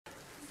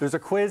There's a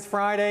quiz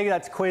Friday,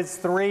 that's quiz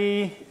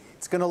 3.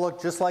 It's going to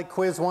look just like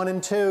quiz 1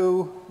 and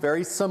 2,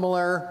 very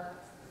similar.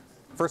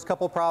 First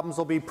couple problems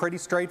will be pretty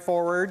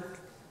straightforward.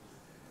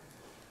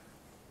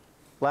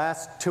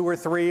 Last 2 or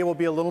 3 will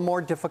be a little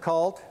more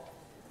difficult.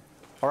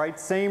 All right,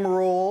 same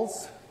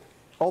rules.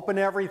 Open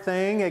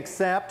everything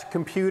except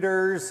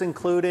computers,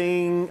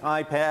 including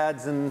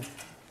iPads and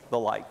the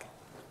like.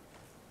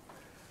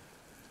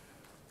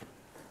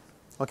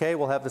 Okay,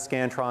 we'll have the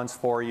Scantrons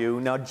for you.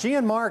 Now, G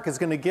and Mark is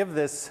going to give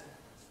this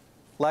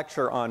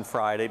lecture on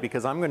Friday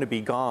because I'm going to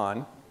be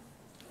gone.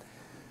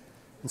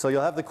 And so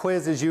you'll have the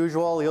quiz as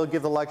usual. He'll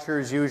give the lecture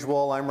as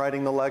usual. I'm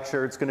writing the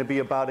lecture. It's going to be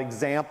about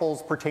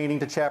examples pertaining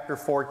to chapter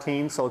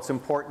 14, so it's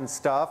important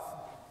stuff.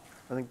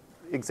 I think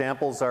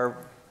examples are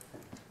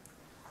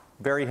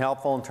very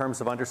helpful in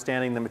terms of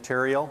understanding the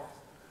material.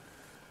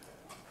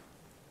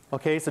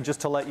 Okay, so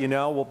just to let you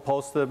know, we'll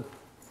post the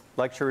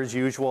lecture as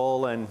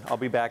usual, and I'll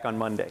be back on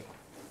Monday.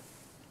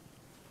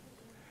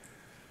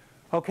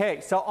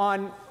 Okay, so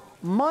on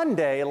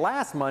Monday,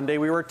 last Monday,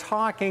 we were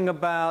talking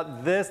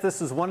about this.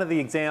 This is one of the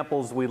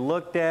examples we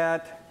looked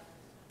at.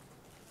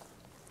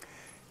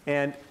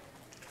 And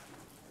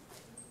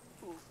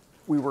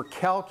we were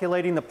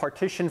calculating the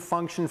partition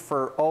function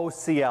for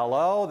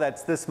OCLO.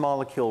 That's this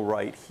molecule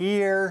right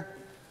here.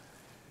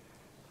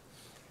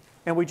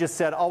 And we just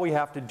said all we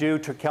have to do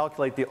to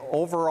calculate the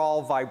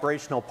overall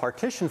vibrational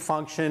partition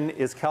function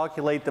is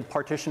calculate the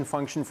partition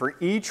function for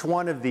each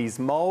one of these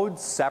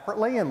modes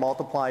separately and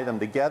multiply them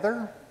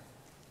together.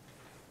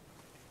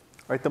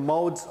 Right, the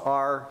modes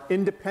are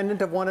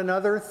independent of one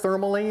another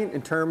thermally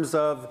in terms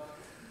of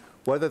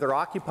whether they're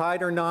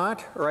occupied or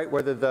not, right?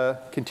 Whether the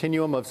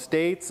continuum of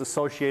states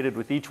associated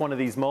with each one of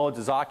these modes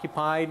is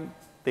occupied.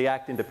 They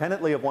act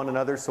independently of one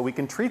another, so we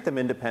can treat them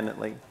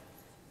independently.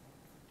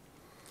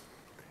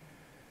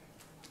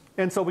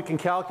 And so we can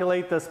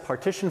calculate this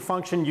partition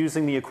function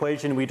using the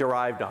equation we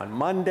derived on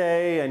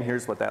Monday, and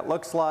here's what that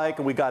looks like.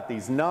 And we got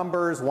these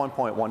numbers,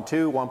 1.12,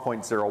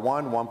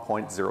 1.01,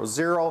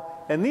 1.00,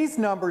 and these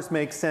numbers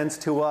make sense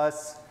to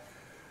us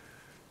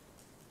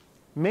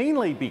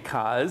mainly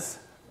because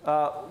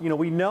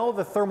we know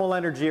the thermal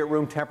energy at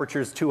room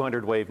temperature is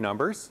 200 wave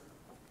numbers.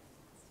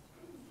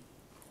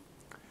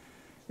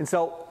 And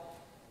so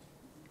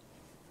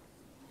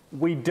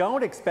we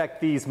don't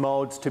expect these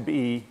modes to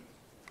be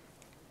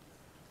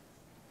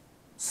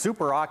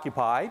super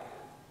occupied,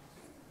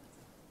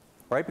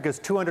 right? Because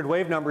 200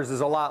 wave numbers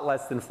is a lot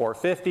less than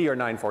 450 or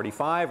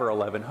 945 or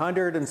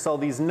 1100. And so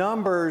these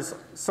numbers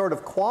sort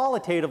of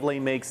qualitatively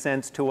make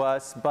sense to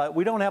us, but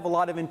we don't have a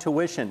lot of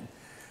intuition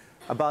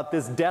about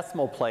this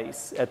decimal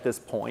place at this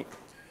point.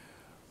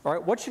 All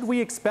right, what should we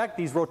expect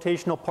these these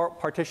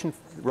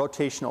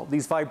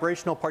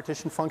vibrational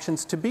partition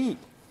functions to be?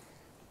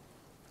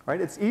 Right?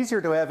 It's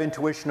easier to have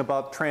intuition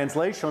about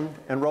translation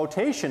and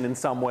rotation in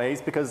some ways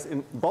because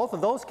in both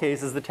of those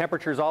cases the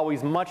temperature is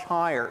always much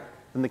higher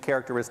than the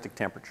characteristic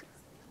temperature.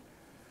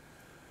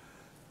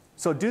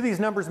 So do these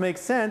numbers make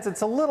sense?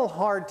 It's a little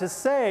hard to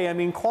say. I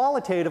mean,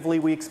 qualitatively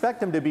we expect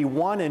them to be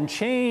 1 and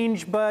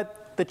change,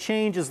 but the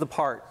change is the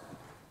part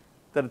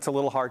that it's a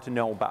little hard to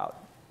know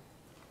about.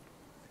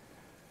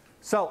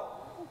 So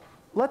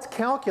let's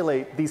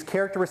calculate these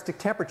characteristic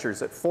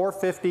temperatures at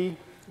 450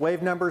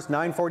 wave numbers,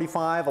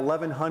 945,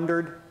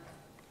 1100.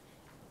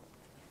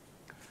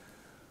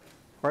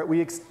 All right, we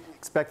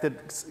expected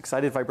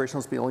excited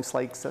vibrationals to be only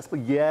slightly accessible.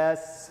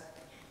 Yes.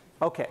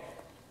 Okay.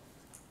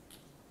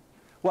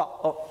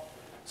 Well,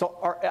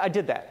 I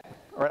did that.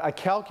 All right, I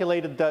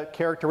calculated the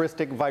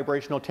characteristic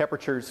vibrational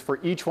temperatures for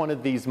each one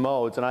of these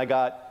modes, and I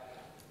got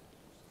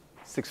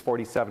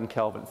 647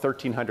 Kelvin,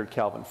 1300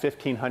 Kelvin,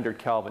 1500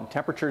 Kelvin,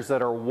 temperatures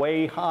that are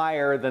way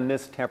higher than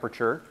this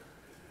temperature.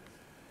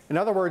 In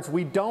other words,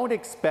 we don't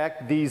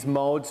expect these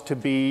modes to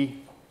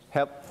we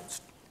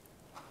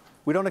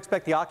don't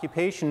expect the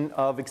occupation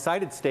of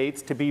excited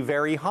states to be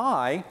very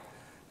high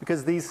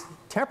because these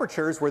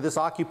temperatures where this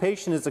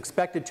occupation is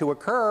expected to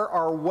occur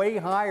are way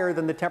higher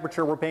than the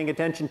temperature we're paying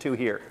attention to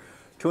here,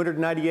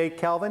 298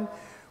 Kelvin.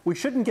 We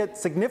shouldn't get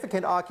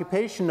significant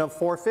occupation of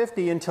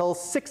 450 until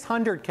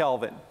 600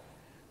 Kelvin.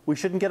 We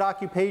shouldn't get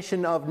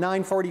occupation of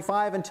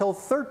 945 until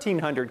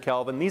 1300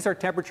 Kelvin. These are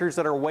temperatures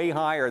that are way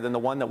higher than the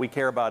one that we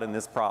care about in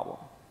this problem.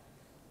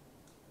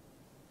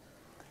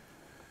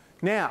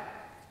 Now,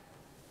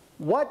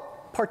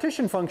 what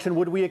partition function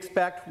would we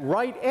expect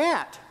right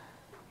at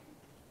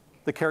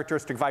the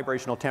characteristic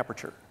vibrational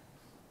temperature?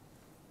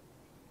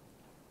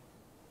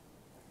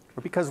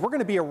 Because we're going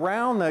to be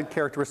around the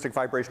characteristic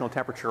vibrational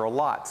temperature a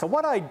lot. So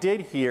what I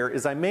did here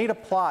is I made a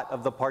plot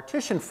of the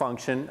partition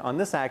function on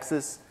this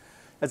axis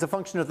as a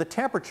function of the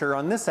temperature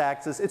on this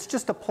axis. It's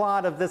just a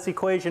plot of this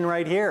equation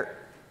right here.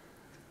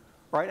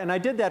 Right? And I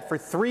did that for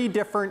 3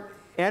 different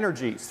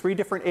energies, 3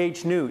 different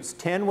h nus.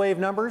 10 wave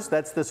numbers,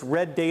 that's this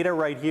red data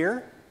right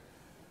here.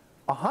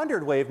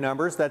 100 wave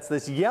numbers, that's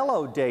this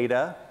yellow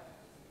data.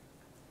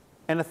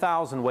 And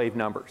 1000 wave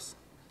numbers.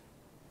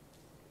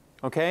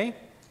 Okay?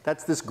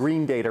 That's this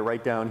green data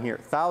right down here.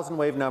 1,000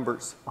 wave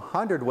numbers,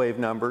 100 wave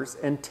numbers,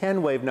 and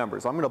 10 wave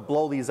numbers. I'm going to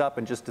blow these up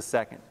in just a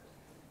second.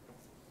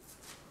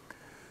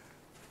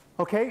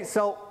 Okay,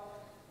 so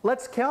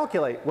let's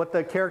calculate what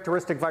the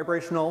characteristic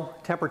vibrational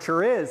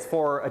temperature is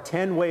for a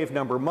 10 wave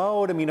number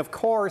mode. I mean, of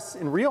course,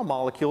 in real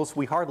molecules,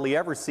 we hardly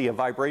ever see a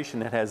vibration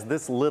that has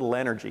this little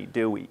energy,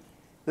 do we?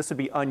 This would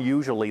be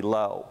unusually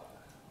low.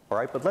 All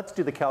right, but let's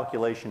do the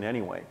calculation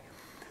anyway.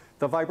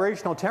 The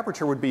vibrational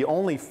temperature would be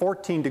only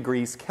 14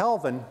 degrees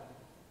Kelvin.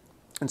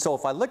 And so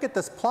if I look at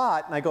this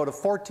plot and I go to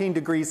 14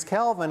 degrees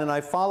Kelvin and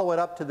I follow it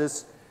up to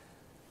this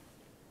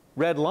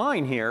red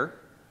line here,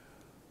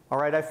 all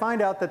right, I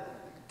find out that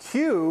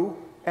Q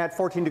at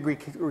 14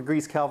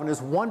 degrees Kelvin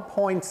is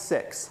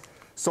 1.6.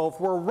 So if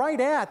we're right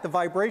at the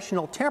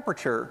vibrational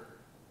temperature,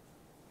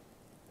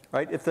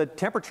 right, if the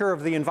temperature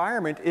of the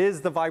environment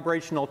is the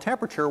vibrational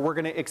temperature, we're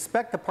going to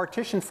expect the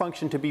partition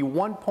function to be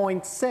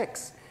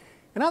 1.6.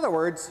 In other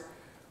words,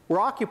 we're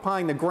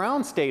occupying the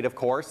ground state, of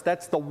course,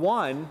 that's the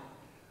 1,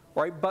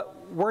 right,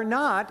 but we're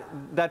not,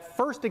 that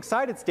first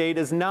excited state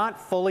is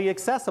not fully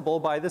accessible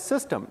by the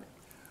system.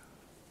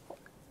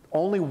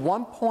 Only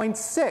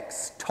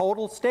 1.6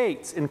 total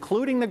states,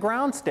 including the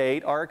ground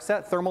state, are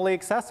thermally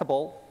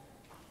accessible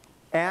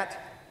at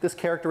this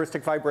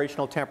characteristic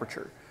vibrational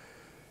temperature.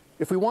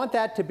 If we want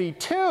that to be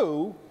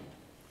 2,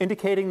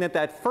 indicating that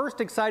that first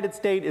excited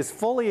state is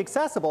fully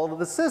accessible to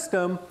the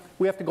system,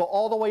 we have to go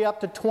all the way up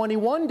to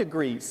 21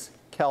 degrees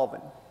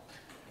Kelvin.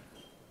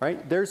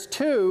 Right? There's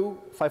 2.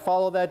 If I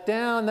follow that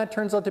down, that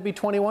turns out to be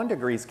 21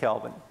 degrees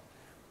Kelvin.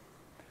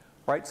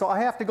 Right? So I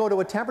have to go to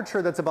a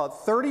temperature that's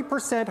about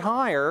 30%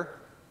 higher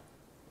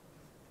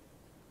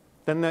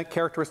than the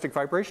characteristic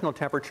vibrational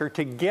temperature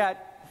to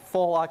get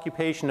full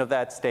occupation of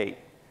that state.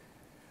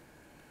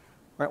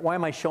 Right? Why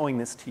am I showing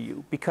this to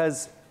you?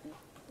 Because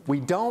we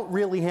don't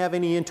really have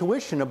any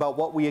intuition about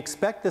what we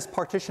expect this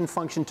partition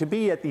function to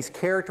be at these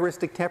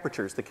characteristic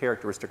temperatures, the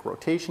characteristic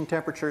rotation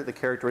temperature, the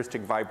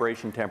characteristic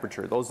vibration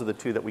temperature. Those are the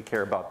two that we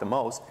care about the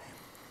most.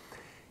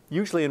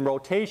 Usually in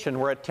rotation,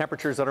 we're at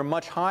temperatures that are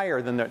much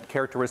higher than the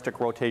characteristic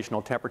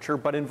rotational temperature,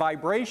 but in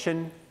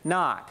vibration,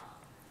 not.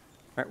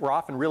 Right? We're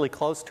often really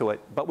close to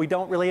it, but we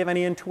don't really have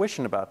any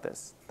intuition about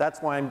this.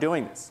 That's why I'm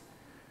doing this.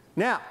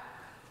 Now,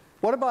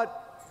 what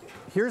about,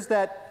 here's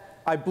that,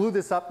 I blew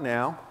this up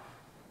now.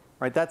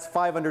 Right, that's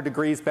 500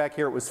 degrees. Back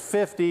here it was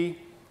 50.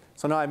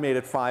 So now I made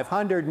it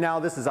 500. Now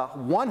this is a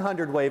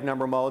 100 wave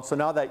number mode. So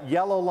now that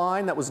yellow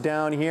line that was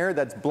down here,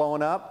 that's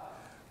blown up.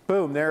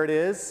 Boom, there it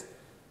is.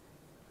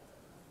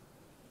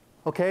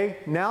 Okay,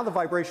 now the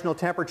vibrational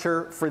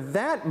temperature for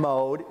that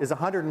mode is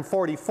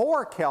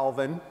 144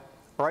 Kelvin.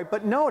 All right,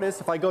 but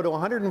notice if I go to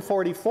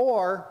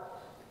 144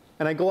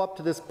 and I go up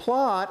to this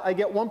plot, I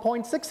get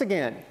 1.6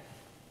 again.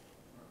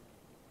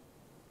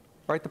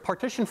 Right, the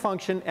partition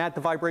function at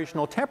the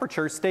vibrational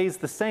temperature stays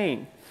the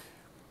same.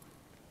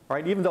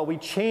 Right, even though we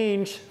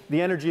change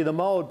the energy of the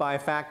mode by a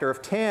factor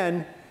of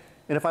 10,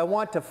 and if I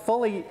want to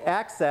fully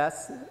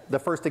access the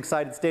first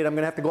excited state, I'm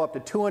going to have to go up to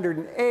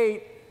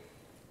 208.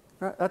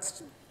 Right,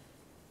 that's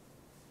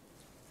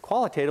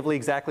qualitatively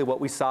exactly what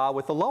we saw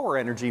with the lower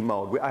energy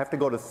mode. I have to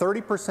go to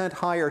 30%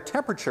 higher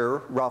temperature,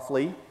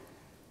 roughly,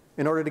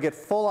 in order to get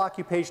full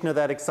occupation of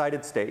that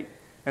excited state.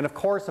 And of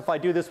course, if I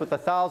do this with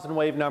 1,000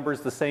 wave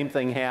numbers, the same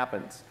thing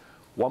happens.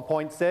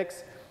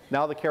 1.6,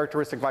 now the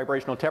characteristic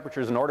vibrational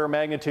temperature is an order of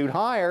magnitude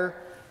higher,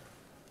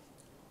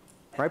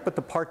 right? But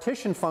the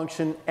partition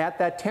function at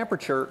that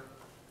temperature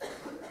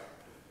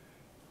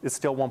is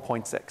still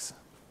 1.6. Still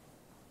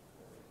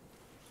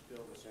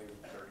the same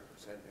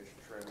 30%-ish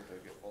trend to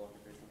get full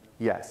occupation?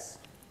 Yes.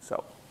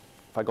 So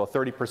if I go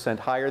 30%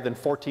 higher than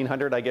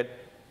 1,400, I get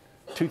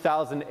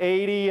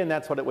 2,080, and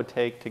that's what it would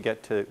take to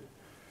get to.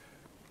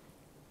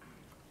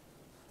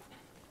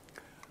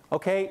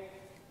 Okay,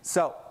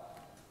 so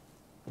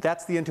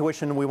that's the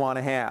intuition we want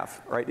to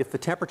have, right? If the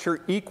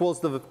temperature equals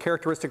the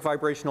characteristic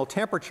vibrational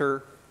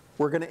temperature,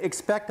 we're going to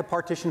expect the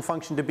partition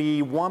function to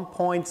be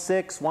 1.6,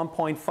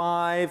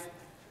 1.5.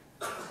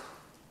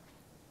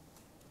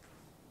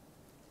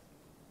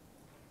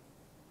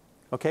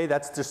 Okay,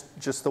 that's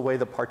just the way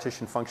the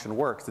partition function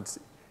works.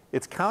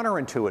 It's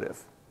counterintuitive,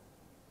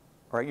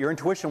 right? Your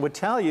intuition would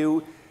tell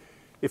you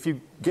if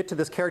you get to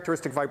this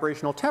characteristic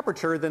vibrational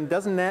temperature, then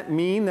doesn't that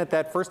mean that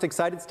that first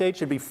excited state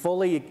should be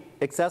fully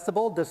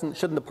accessible?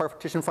 Shouldn't the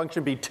partition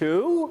function be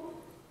 2?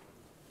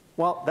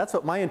 Well, that's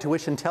what my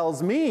intuition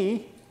tells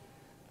me,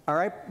 all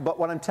right? But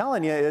what I'm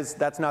telling you is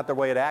that's not the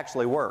way it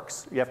actually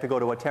works. You have to go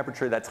to a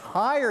temperature that's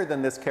higher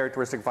than this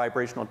characteristic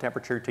vibrational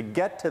temperature to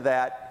get to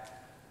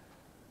that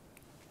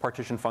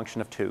partition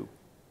function of 2.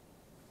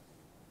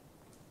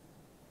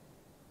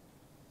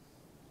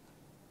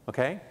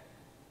 Okay?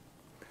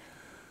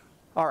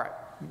 All right,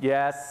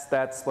 yes,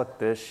 that's what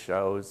this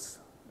shows.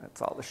 That's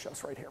all this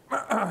shows right here.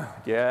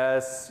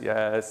 Yes,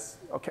 yes,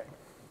 okay.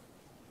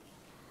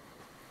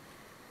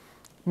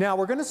 Now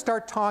we're going to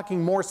start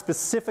talking more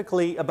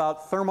specifically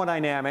about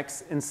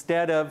thermodynamics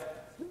instead of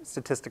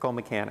statistical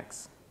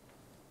mechanics.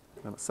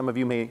 Some of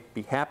you may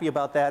be happy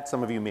about that,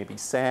 some of you may be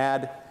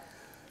sad.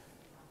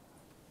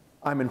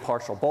 I'm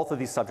impartial. Both of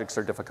these subjects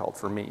are difficult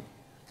for me,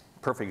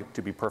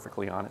 to be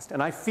perfectly honest.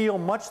 And I feel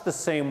much the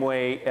same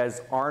way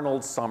as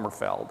Arnold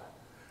Sommerfeld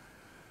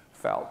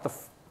felt.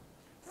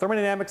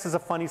 Thermodynamics is a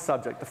funny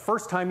subject. The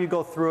first time you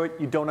go through it,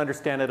 you don't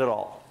understand it at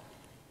all.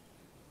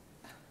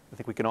 I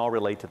think we can all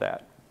relate to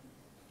that.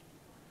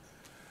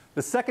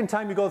 The second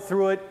time you go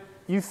through it,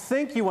 you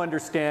think you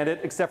understand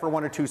it, except for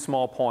one or two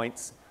small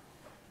points.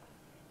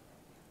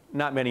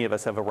 Not many of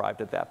us have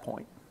arrived at that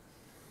point.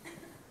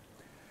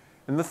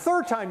 And the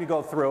third time you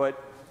go through it,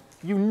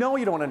 you know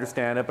you don't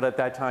understand it, but at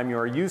that time you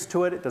are used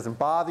to it. It doesn't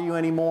bother you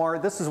anymore.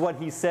 This is what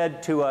he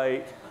said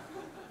to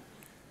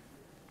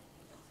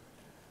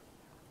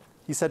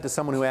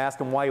someone who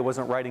asked him why he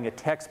wasn't writing a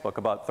textbook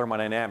about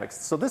thermodynamics.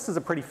 So this is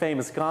a pretty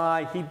famous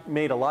guy. He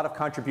made a lot of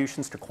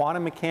contributions to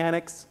quantum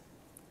mechanics,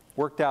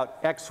 worked out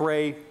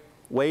X-ray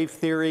wave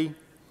theory,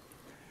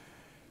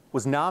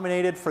 was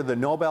nominated for the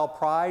Nobel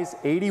Prize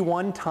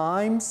 81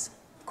 times,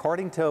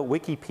 according to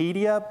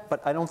Wikipedia,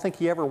 but I don't think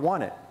he ever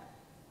won it.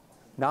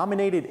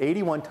 Nominated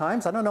 81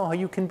 times? I don't know how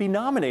you can be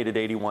nominated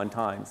 81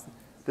 times.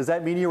 Does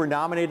that mean you were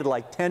nominated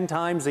like 10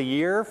 times a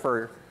year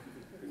for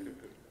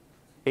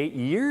 8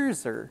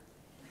 years? Or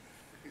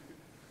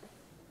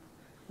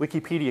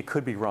Wikipedia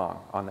could be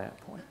wrong on that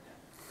point.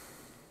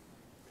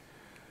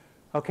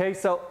 Okay,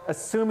 so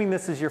assuming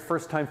this is your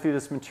first time through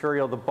this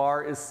material, the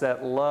bar is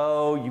set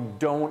low, you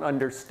don't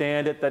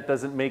understand it, that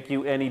doesn't make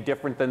you any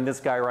different than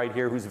this guy right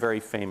here who's very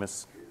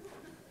famous.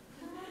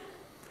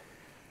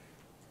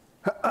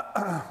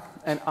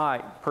 And I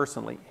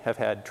personally have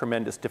had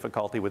tremendous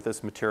difficulty with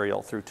this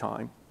material through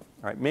time.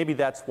 All right, maybe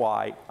that's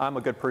why I'm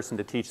a good person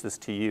to teach this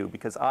to you,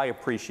 because I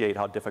appreciate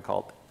how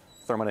difficult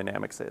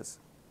thermodynamics is.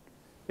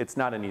 It's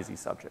not an easy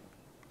subject.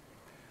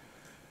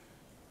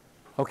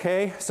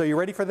 Okay, so you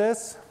ready for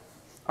this?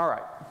 All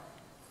right.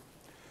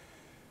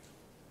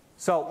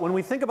 So when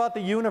we think about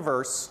the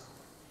universe,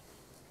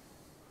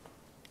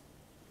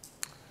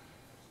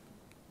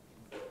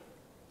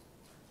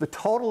 the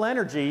total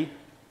energy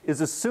is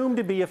assumed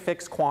to be a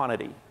fixed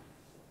quantity.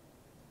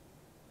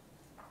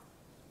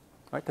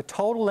 Right? The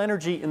total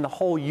energy in the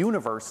whole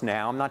universe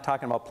now, I'm not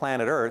talking about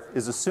planet Earth,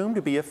 is assumed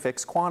to be a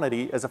fixed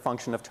quantity as a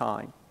function of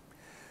time.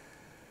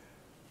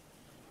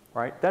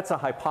 Right? That's a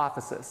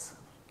hypothesis.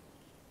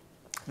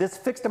 This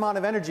fixed amount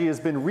of energy has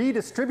been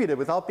redistributed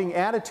without being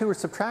added to or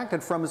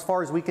subtracted from, as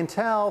far as we can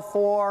tell,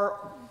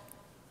 for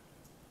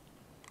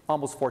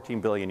almost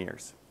 14 billion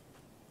years.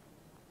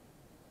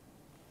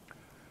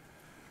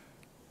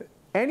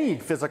 Any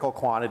physical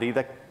quantity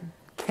that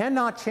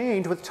cannot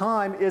change with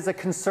time is a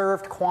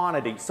conserved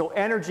quantity. So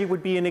energy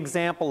would be an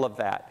example of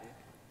that.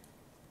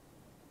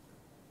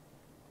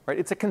 Right?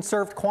 It's a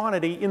conserved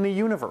quantity in the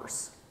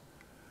universe.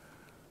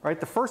 Right?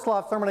 The first law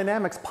of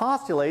thermodynamics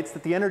postulates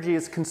that the energy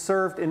is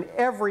conserved in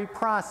every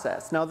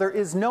process. Now, there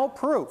is no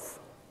proof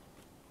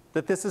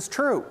that this is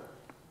true.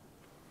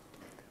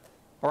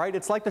 All right?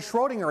 It's like the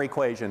Schrodinger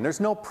equation. There's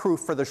no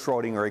proof for the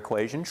Schrodinger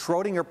equation.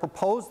 Schrodinger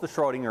proposed the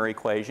Schrodinger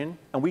equation,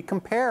 and we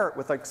compare it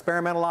with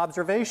experimental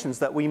observations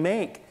that we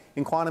make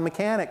in quantum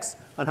mechanics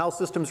on how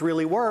systems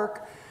really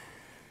work.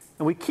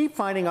 And we keep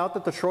finding out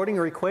that the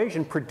Schrodinger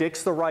equation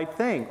predicts the right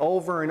thing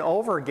over and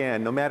over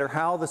again, no matter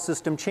how the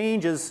system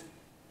changes.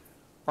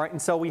 Right?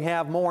 And so we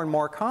have more and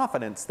more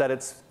confidence that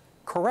it's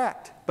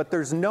correct, but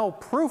there's no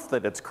proof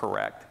that it's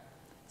correct.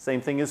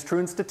 Same thing is true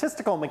in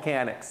statistical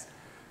mechanics.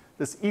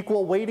 This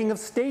equal weighting of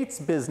states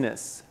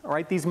business, all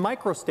right? These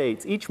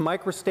microstates, each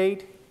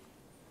microstate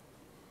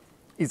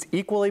is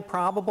equally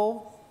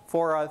probable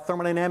for a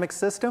thermodynamic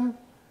system.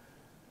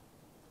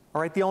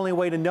 All right, the only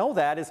way to know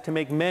that is to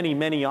make many,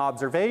 many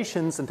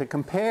observations and to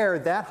compare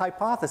that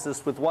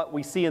hypothesis with what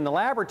we see in the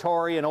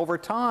laboratory, and over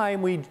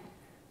time we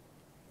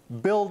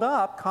build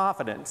up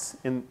confidence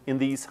in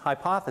these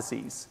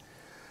hypotheses.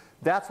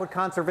 That's what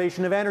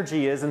conservation of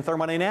energy is in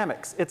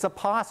thermodynamics. It's a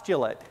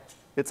postulate.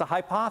 It's a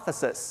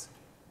hypothesis.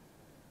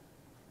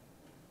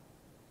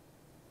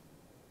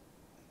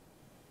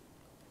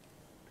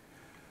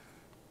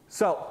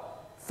 So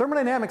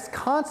thermodynamics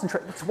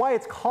concentrates, that's why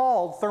it's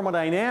called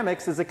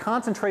thermodynamics, is it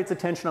concentrates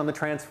attention on the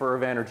transfer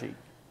of energy.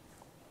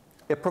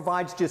 It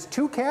provides just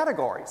two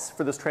categories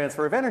for this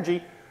transfer of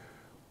energy: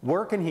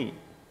 work and heat.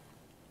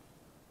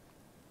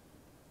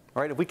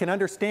 All right, if we can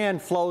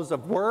understand flows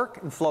of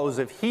work and flows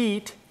of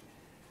heat,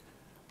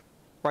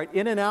 right,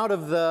 in and out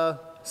of the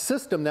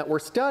system that we're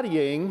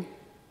studying,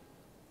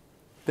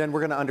 then we're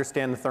going to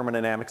understand the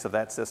thermodynamics of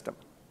that system.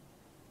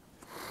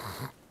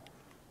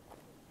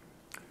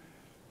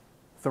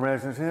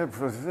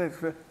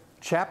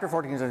 Chapter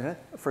 14,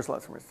 first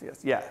lesson, yes,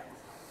 yeah.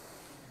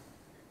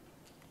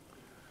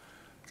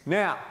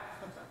 Now,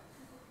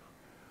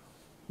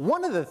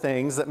 one of the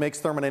things that makes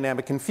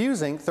thermodynamics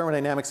confusing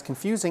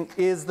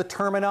is the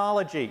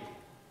terminology.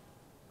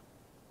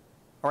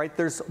 All right,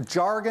 there's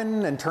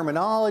jargon and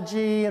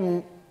terminology,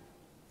 and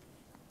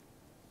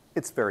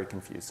it's very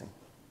confusing.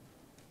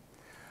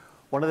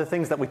 One of the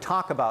things that we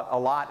talk about a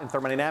lot in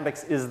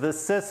thermodynamics is the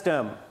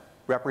system,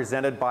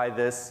 represented by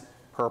this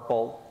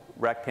purple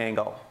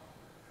rectangle.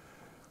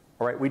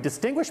 All right, we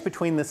distinguish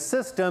between the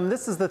system.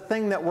 This is the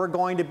thing that we're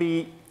going to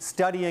be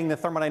studying the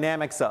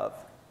thermodynamics of.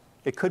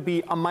 It could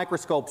be a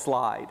microscope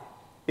slide.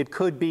 It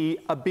could be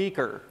a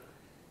beaker.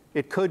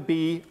 It could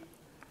be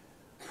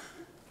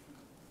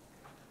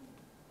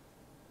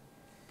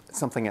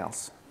something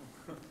else,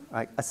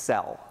 like a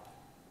cell.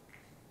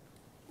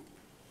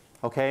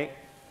 Okay?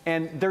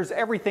 And there's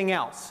everything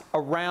else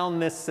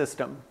around this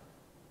system,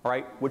 all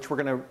right, which we're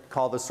going to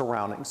call the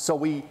surroundings. So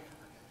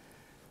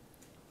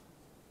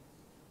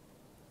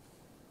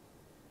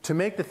to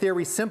make the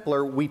theory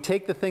simpler, we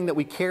take the thing that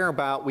we care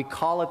about, we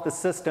call it the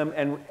system,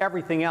 and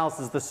everything else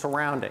is the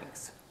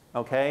surroundings.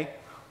 Okay?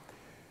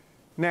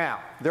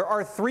 Now, there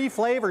are three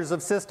flavors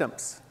of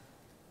systems.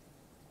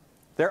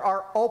 There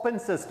are open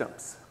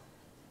systems.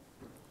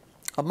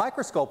 A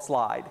microscope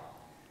slide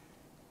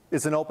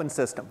is an open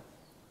system.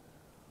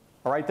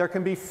 All right, there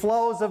can be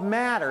flows of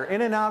matter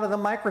in and out of the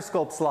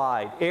microscope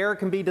slide. Air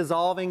can be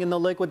dissolving in the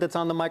liquid that's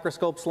on the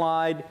microscope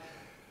slide.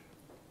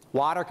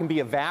 Water can be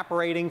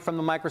evaporating from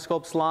the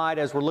microscope slide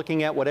as we're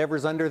looking at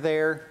whatever's under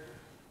there.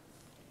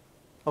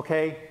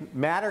 Okay,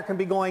 matter can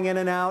be going in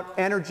and out.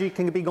 Energy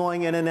can be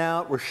going in and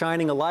out. We're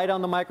shining a light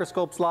on the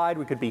microscope slide.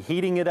 We could be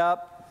heating it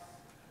up.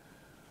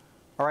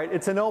 All right,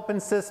 it's an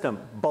open system.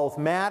 Both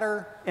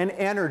matter and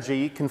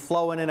energy can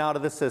flow in and out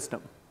of the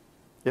system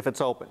if it's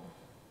open.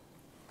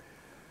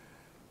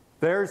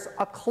 There's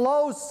a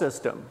closed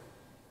system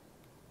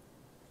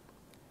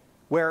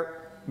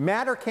where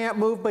matter can't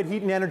move but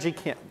heat and energy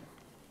can.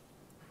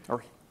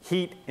 Or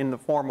heat in the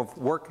form of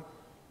work.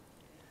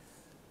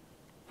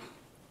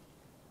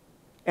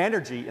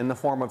 Energy in the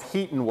form of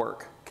heat and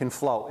work can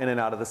flow in and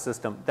out of the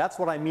system. That's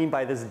what I mean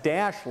by this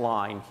dashed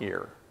line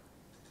here.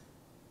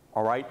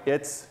 All right,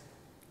 it's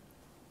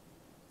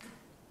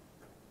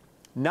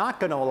not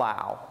going to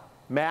allow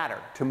matter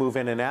to move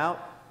in and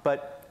out,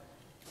 but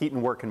heat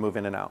and work can move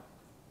in and out.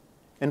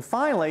 And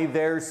finally,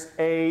 there's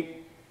a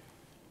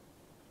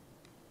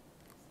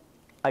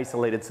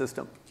isolated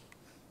system.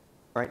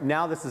 All right,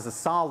 now this is a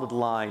solid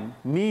line.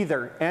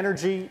 Neither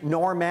energy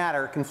nor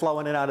matter can flow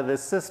in and out of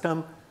this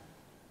system.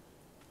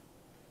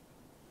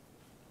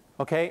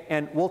 Okay,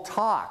 and we'll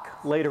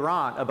talk later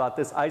on about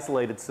this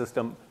isolated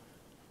system.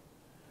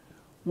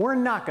 We're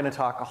not going to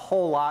talk a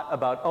whole lot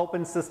about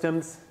open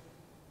systems.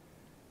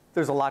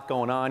 There's a lot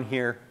going on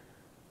here.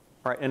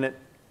 All right, and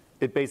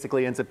it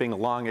basically ends up being a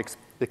long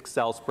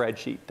Excel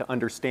spreadsheet to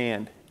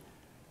understand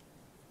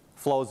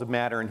flows of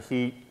matter and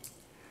heat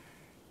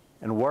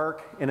and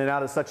work in and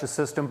out of such a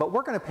system. But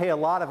we're going to pay a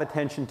lot of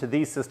attention to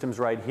these systems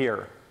right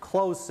here,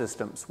 closed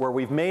systems, where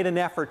we've made an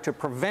effort to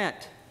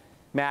prevent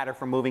matter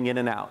from moving in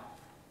and out.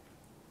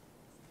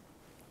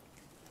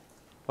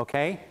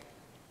 Okay?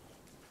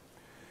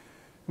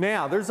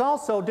 Now, there's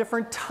also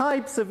different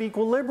types of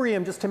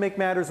equilibrium. Just to make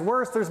matters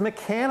worse, there's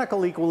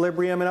mechanical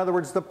equilibrium. In other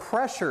words, the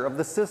pressure of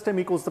the system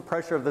equals the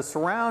pressure of the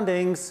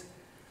surroundings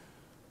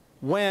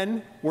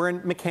when we're in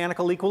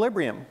mechanical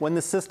equilibrium. When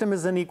the system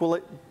is in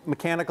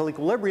mechanical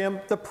equilibrium,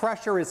 the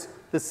pressure is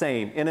the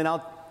same in and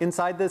out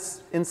inside the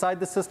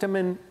system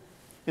and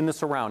in the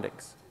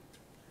surroundings.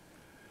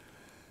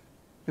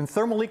 In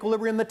thermal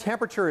equilibrium, the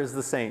temperature is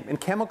the same. In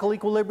chemical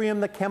equilibrium,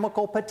 the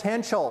chemical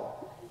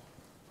potential,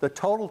 the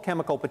total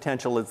chemical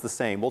potential is the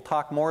same. We'll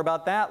talk more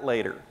about that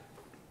later.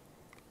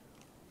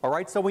 All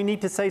right, so we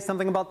need to say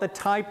something about the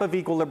type of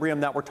equilibrium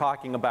that we're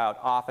talking about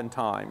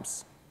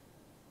oftentimes.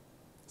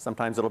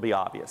 Sometimes it'll be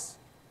obvious.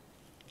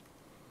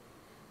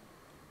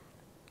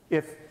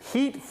 If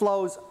heat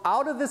flows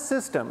out of the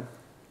system,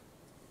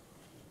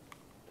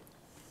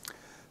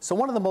 so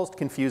one of the most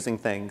confusing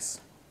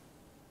things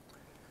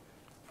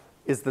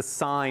is the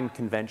sign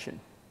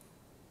convention.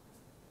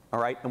 All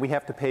right, and we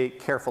have to pay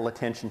careful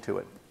attention to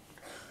it.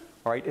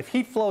 All right, if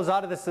heat flows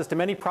out of the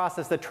system, any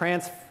process that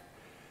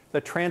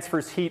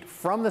transfers heat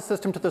from the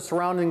system to the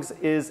surroundings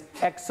is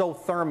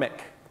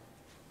exothermic.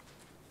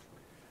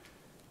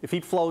 If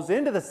heat flows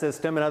into the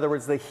system, in other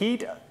words,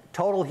 the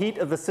total heat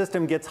of the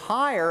system gets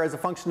higher as a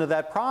function of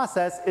that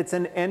process, it's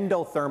an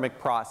endothermic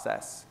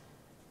process.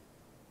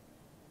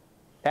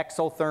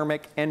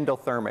 Exothermic,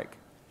 endothermic.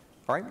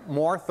 All right,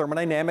 more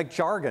thermodynamic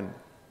jargon.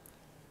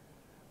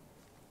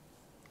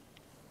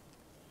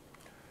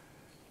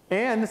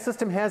 And the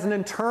system has an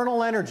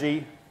internal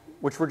energy,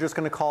 which we're just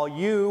going to call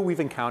U.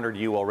 We've encountered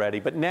U already,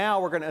 but now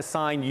we're going to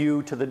assign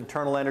U to the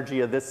internal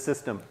energy of this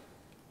system.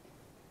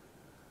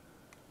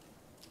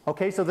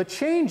 Okay, so the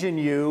change in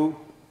U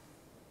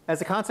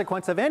as a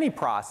consequence of any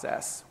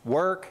process,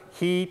 work,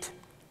 heat,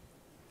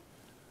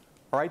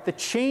 all right, the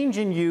change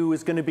in U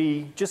is going to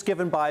be just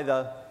given by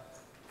the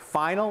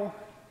final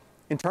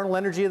internal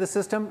energy of the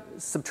system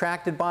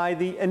subtracted by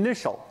the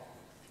initial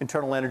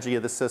internal energy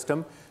of the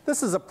system.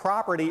 This is a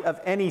property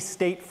of any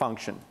state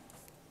function.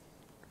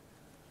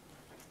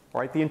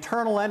 All right, the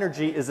internal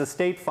energy is a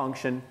state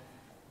function.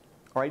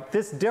 All right,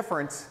 this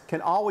difference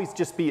can always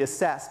just be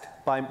assessed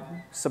by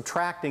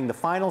subtracting the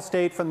final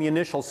state from the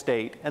initial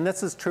state, and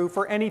this is true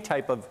for any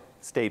type of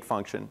state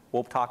function.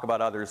 We'll talk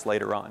about others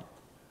later on.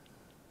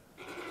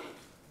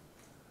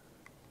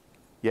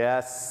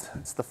 Yes,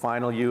 it's the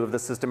final U of the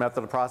system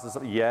after the process.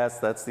 Yes,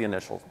 that's the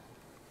initial.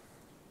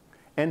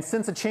 And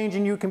since a change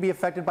in U can be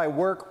affected by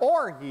work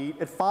or heat,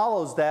 it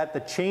follows that the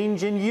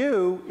change in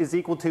U is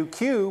equal to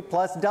Q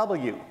plus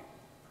W.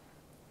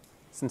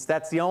 Since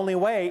that's the only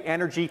way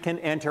energy can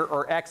enter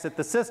or exit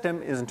the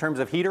system is in terms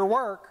of heat or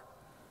work,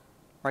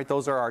 right?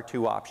 Those are our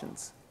two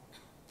options.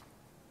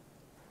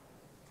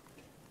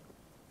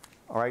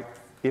 All right,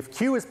 if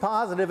Q is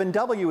positive and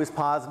W is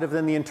positive,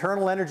 then the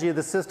internal energy of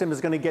the system is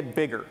going to get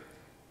bigger.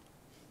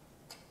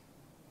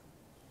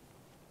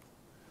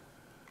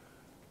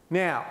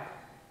 Now,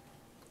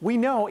 we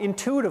know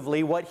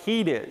intuitively what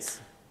heat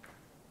is.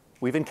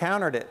 We've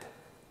encountered it.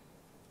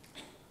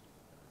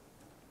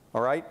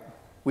 All right?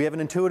 We have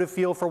an intuitive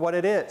feel for what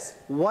it is.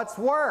 What's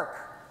work?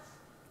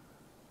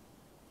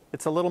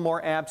 It's a little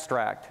more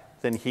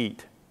abstract than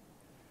heat.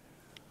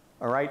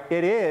 All right?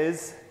 It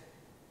is,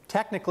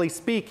 technically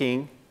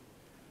speaking,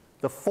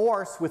 the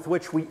force with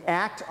which we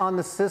act on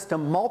the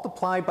system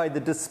multiplied by the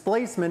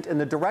displacement in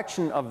the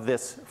direction of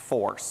this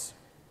force.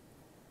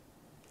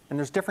 And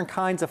there's different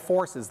kinds of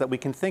forces that we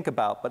can think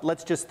about, but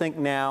let's just think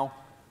now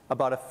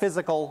about a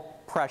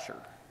physical pressure.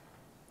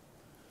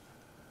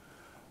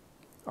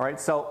 All right,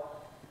 so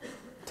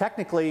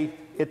technically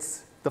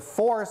it's the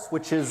force,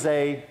 which is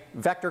a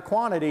vector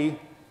quantity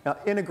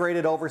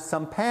integrated over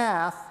some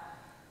path.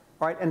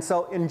 All right, and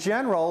so in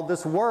general,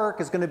 this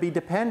work is going to be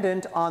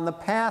dependent on the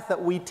path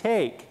that we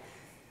take.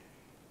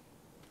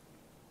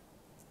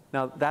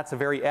 Now, that's a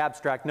very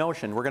abstract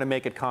notion. We're going to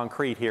make it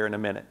concrete here in a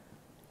minute.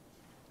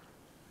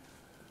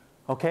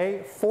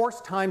 Okay, force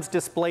times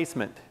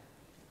displacement.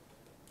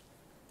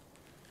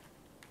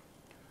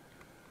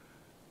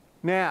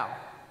 Now,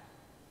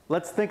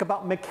 let's think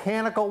about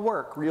mechanical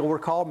work. You'll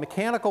recall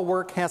mechanical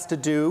work has to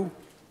do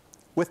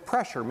with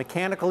pressure.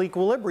 Mechanical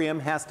equilibrium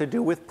has to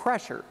do with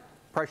pressure.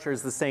 Pressure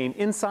is the same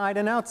inside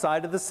and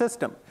outside of the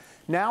system.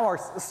 Now our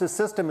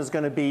system is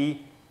going to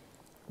be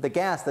the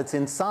gas that's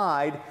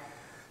inside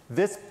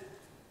this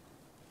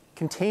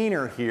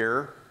container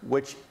here,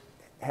 which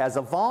has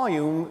a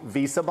volume,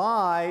 V sub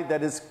I,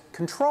 that is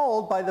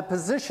controlled by the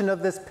position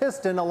of this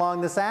piston along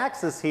this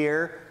axis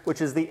here,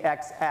 which is the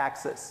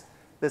x-axis.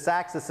 This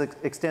axis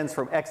extends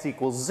from x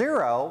equals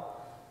 0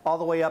 all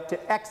the way up to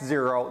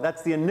x0.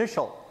 That's the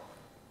initial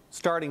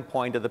starting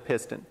point of the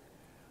piston.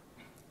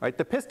 Right?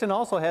 The piston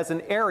also has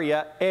an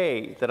area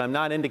A that I'm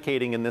not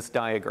indicating in this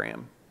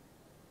diagram.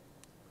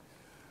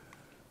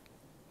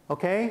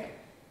 Okay?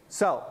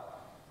 So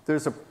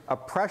there's a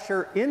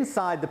pressure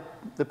inside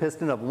the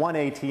piston of 1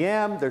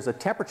 atm. There's a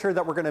temperature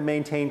that we're going to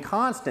maintain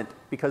constant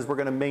because we're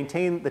going to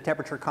maintain the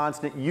temperature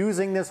constant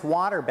using this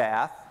water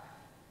bath.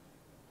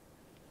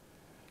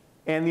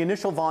 And the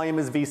initial volume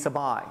is V sub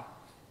I.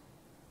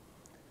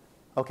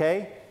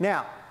 Okay?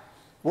 Now,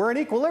 we're in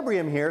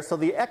equilibrium here, so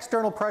the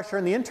external pressure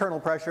and the internal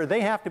pressure,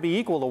 they have to be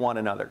equal to one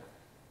another.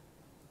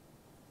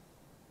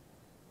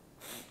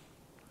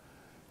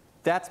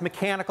 That's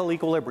mechanical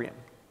equilibrium.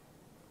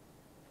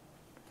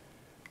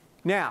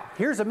 Now,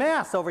 here's a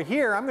mass over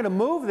here. I'm going to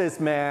move this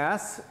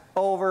mass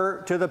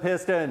over to the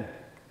piston.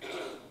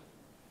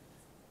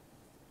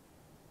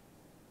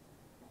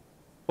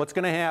 What's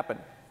going to happen?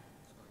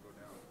 It's going to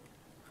go down.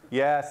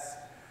 Yes.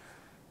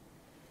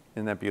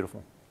 Isn't that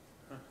beautiful?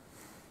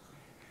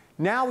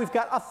 Now we've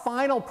got a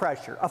final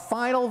pressure, a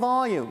final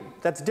volume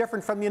that's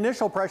different from the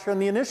initial pressure and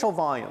the initial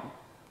volume.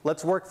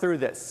 Let's work through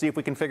this, see if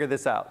we can figure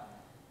this out.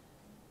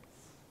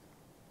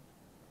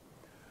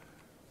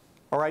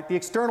 All right, the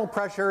external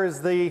pressure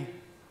is the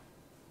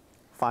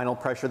final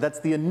pressure.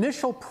 That's the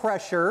initial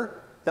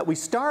pressure that we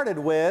started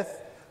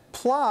with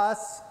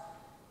plus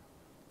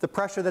the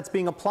pressure that's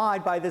being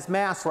applied by this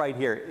mass right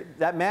here.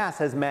 That mass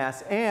has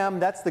mass m.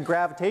 That's the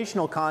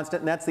gravitational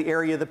constant, and that's the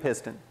area of the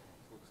piston.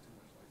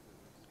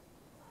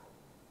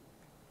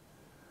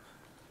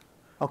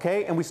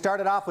 Okay, and we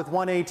started off with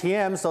 1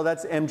 atm, so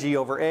that's mg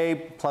over a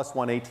plus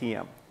 1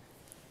 atm.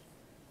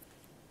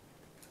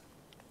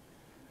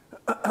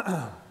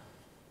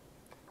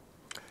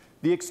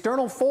 The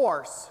external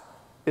force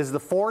is the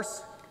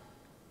force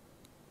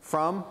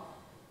from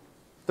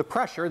the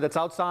pressure that's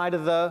outside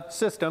of the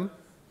system,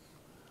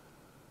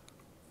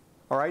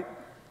 all right,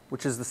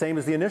 which is the same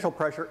as the initial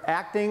pressure,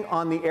 acting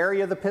on the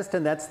area of the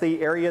piston. That's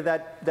the area,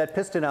 that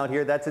piston out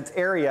here, that's its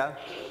area.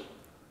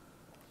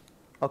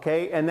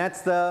 Okay, and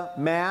that's the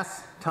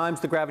mass times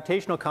the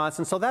gravitational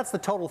constant, so that's the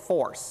total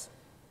force.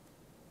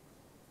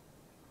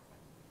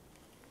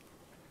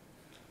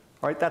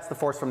 All right, that's the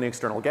force from the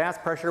external gas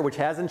pressure, which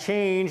hasn't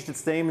changed.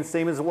 It's the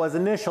same as it was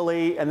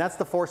initially, and that's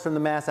the force from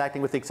the mass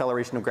acting with the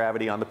acceleration of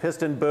gravity on the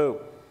piston. Boo.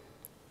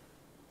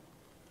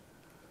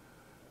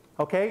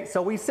 Okay,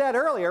 so we said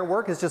earlier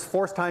work is just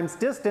force times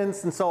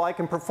distance, and so I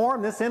can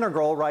perform this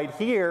integral right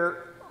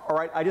here. All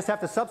right, I just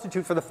have to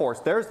substitute for the force.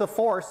 There's the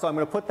force, so I'm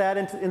going to put that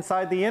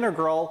inside the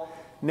integral.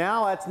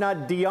 Now it's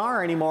not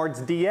dr anymore,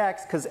 it's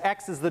dx, because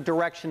x is the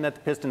direction that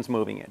the piston's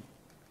moving in.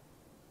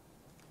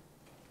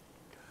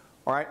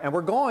 All right, and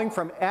we're going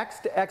from x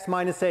to x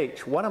minus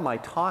h. What am I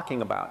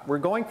talking about? We're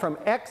going from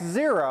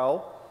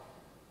x0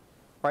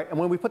 Right? And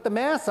when we put the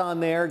mass on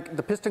there,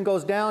 the piston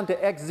goes down to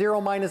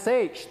x0 minus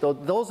h.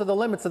 Those are the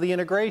limits of the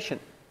integration.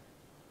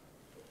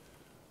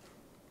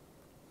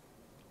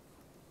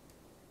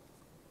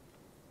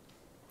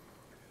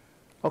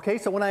 Okay,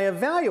 so when I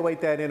evaluate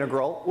that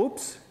integral,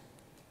 oops,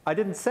 I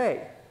didn't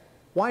say.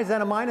 Why is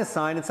that a minus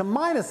sign? It's a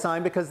minus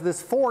sign because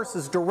this force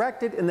is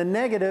directed in the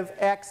negative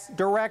x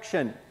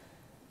direction.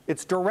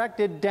 It's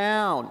directed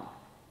down.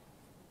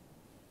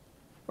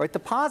 Right? The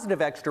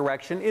positive x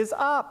direction is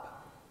up.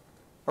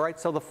 All right,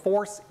 so the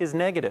force is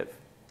negative.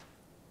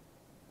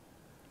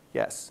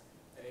 Yes?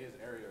 A is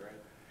area, right?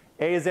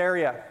 A is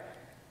area.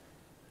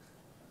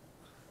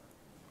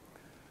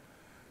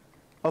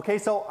 Okay,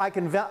 so I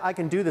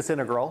can do this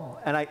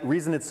integral, and the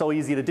reason it's so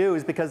easy to do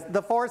is because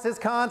the force is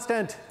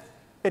constant.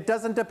 It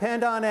doesn't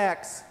depend on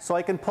x. So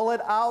I can pull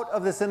it out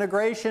of this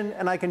integration,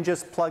 and I can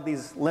just plug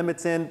these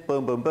limits in,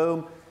 boom, boom,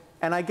 boom,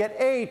 and I get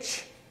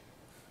h.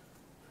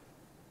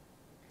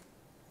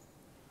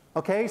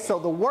 Okay, so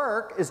the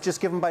work is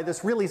just given by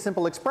this really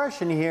simple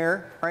expression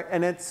here, right?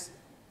 And it's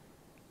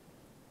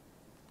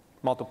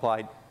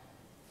multiplied.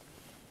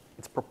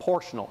 It's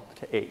proportional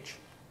to h.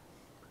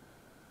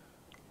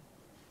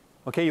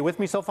 Okay, you with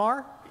me so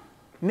far?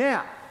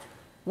 Now,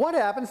 what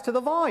happens to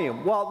the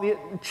volume? Well, the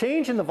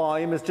change in the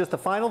volume is just the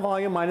final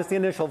volume minus the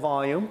initial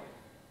volume.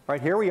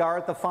 Right, here we are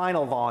at the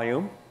final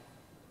volume.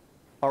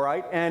 All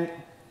right, and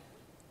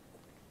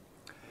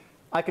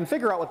I can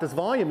figure out what this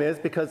volume is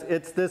because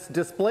it's this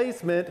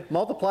displacement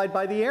multiplied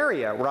by the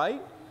area,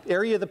 right?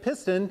 Area of the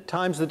piston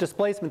times the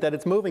displacement that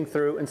it's moving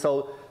through. And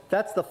so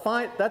that's the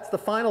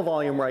final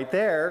volume right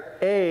there,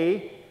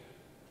 A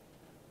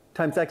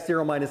times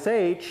x0 minus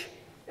h.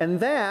 And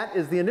that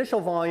is the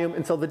initial volume.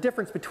 And so the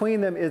difference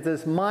between them is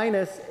this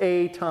minus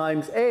A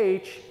times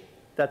h.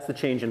 That's the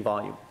change in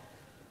volume.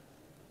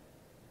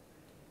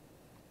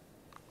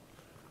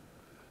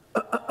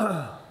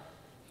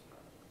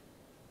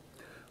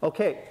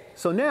 Okay.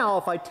 So now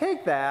if I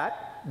take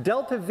that,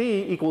 delta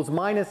V equals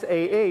minus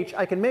AH,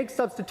 I can make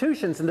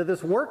substitutions into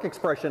this work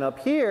expression up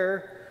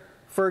here.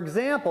 For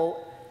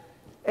example,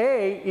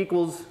 A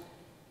equals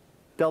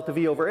delta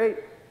V over 8.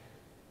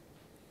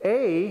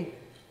 A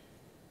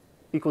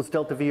equals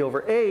delta V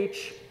over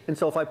H. And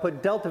so if I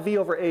put delta V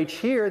over H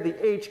here, the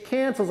H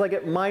cancels. I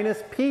get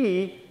minus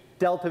P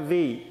delta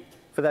V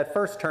for that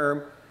first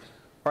term.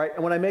 All right,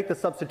 and when I make the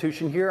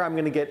substitution here, I'm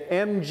going to get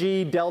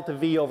mg delta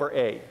V over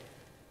A.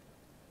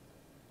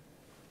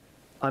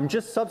 I'm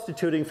just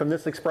substituting from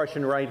this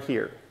expression right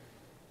here.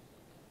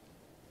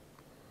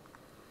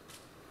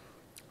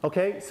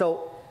 Okay,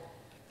 so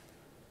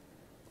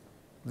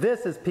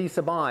this is P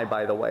sub I,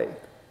 by the way.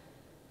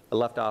 I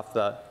left off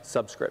the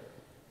subscript.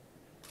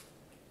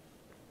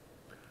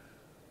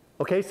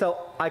 Okay,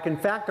 so I can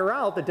factor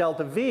out the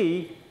delta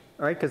V,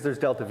 all right, because there's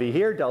delta V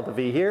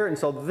here, and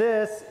so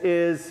this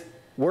is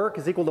work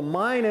is equal to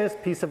minus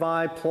P sub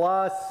I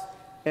plus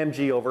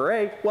mg over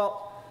A.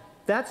 Well,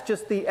 that's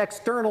just the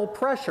external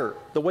pressure,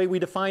 the way we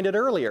defined it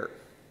earlier.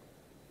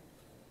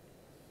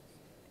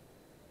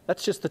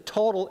 That's just the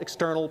total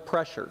external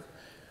pressure.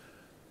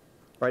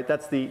 Right?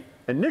 That's the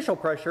initial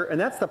pressure, and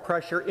that's the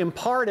pressure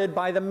imparted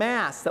by the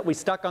mass that we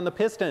stuck on the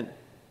piston.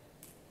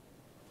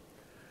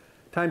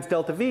 Times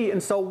delta V,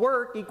 and so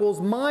work equals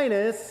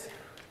minus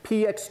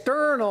P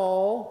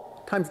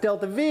external times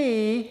delta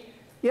V.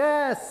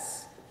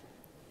 Yes!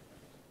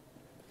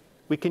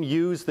 We can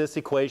use this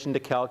equation to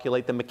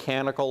calculate the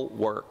mechanical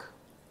work.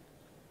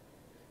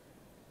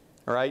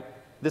 All right?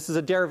 This is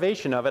a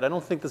derivation of it. I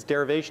don't think this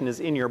derivation is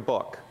in your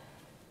book.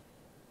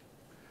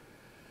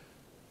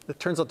 It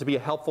turns out to be a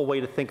helpful way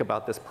to think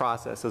about this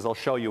process, as I'll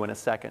show you in a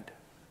second.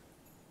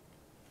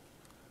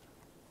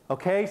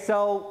 Okay,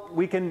 so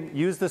we can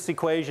use this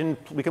equation.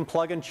 We can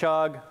plug and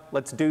chug.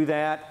 Let's do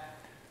that.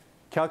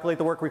 Calculate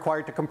the work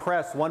required to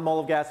compress 1 mole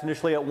of gas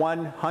initially at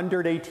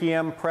 100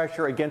 atm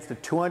pressure against a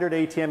 200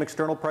 atm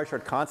external pressure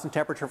at constant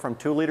temperature from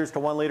 2 liters to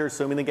 1 liter,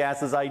 assuming the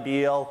gas is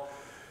ideal.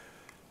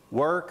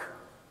 Work,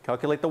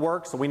 calculate the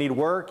work. So we need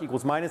work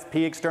equals minus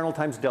P external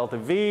times delta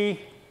V.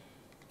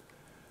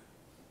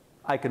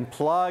 I can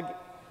plug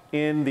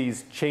in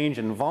these change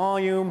in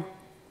volume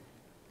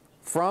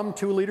from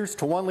 2 liters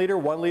to 1 liter.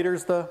 1 liter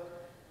is the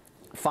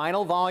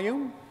final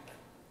volume.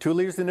 2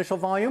 liters the initial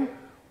volume.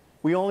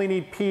 We only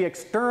need P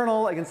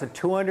external against a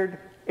 200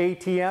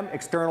 atm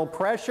external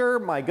pressure.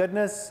 My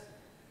goodness.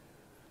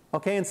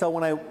 Okay, and so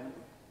when I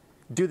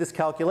do this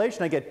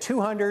calculation, I get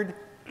 200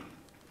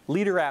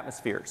 liter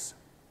atmospheres.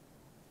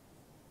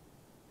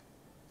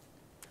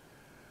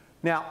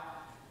 Now,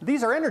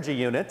 these are energy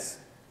units,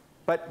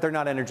 but they're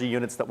not energy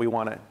units that we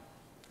want to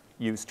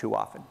use too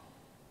often.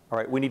 All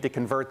right, we need to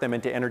convert them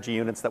into energy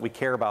units that we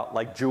care about,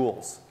 like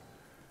joules.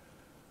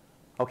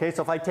 Okay,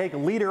 so if I take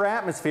liter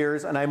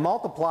atmospheres and I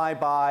multiply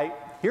by,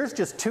 here's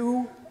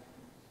the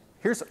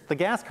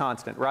gas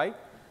constant, right?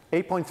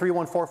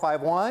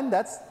 8.31451,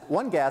 that's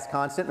one gas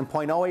constant, and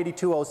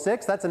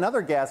 0.08206, that's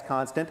another gas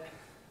constant.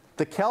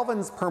 The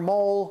kelvins per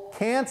mole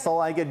cancel,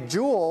 I get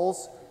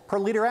joules per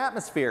liter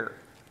atmosphere.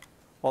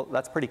 Well,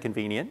 that's pretty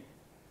convenient.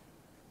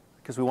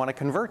 because we want to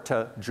convert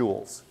to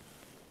joules.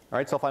 All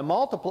right, so if I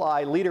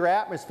multiply liter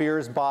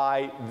atmospheres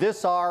by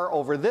this R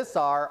over this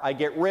R, I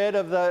get rid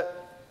of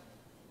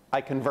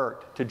I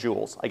convert to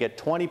joules. I get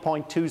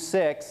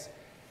 20.26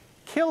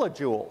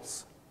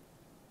 kilojoules.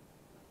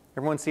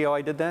 Everyone see how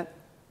I did that?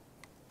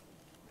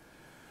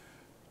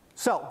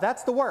 So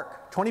that's the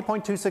work,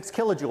 20.26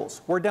 kilojoules.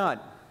 We're done.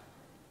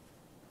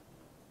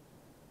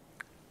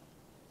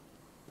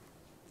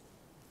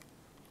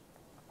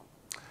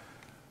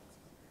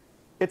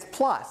 It's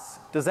plus.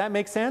 Does that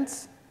make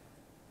sense?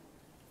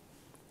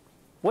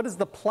 What does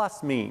the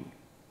plus mean?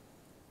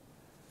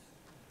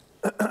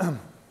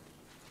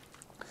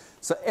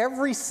 So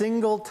every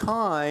single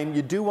time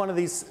you do one of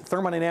these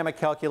thermodynamic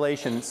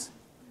calculations,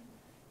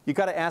 you've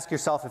got to ask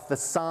yourself if the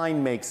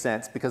sign makes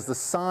sense, because the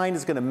sign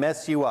is going to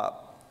mess you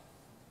up.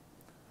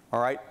 All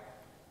right?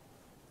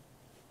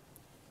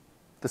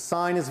 The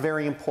sign is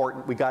very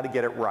important. We've got to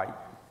get it right.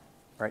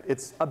 Right?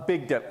 It's a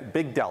big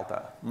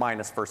delta,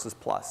 minus versus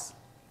plus.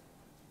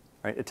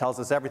 Right? It tells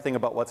us everything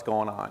about what's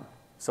going on.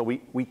 So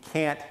we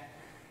can't,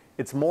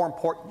 it's more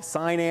important.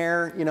 Sign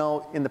error, you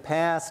know, in the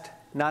past,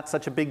 not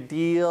such a big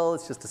deal.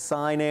 It's just a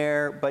sign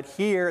error. But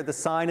here, the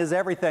sign is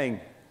everything.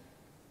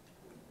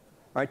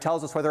 Right? It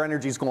tells us whether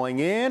energy is going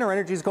in or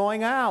energy is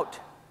going out.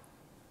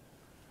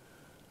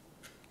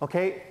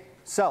 Okay,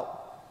 so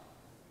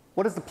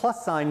what does the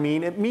plus sign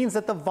mean? It means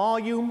that the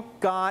volume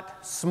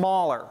got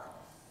smaller. All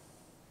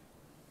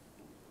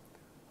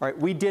right,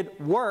 we did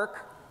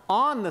work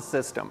on the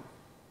system.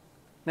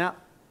 Now,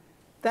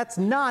 that's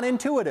not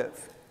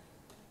intuitive.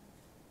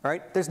 All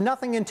right, there's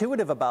nothing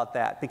intuitive about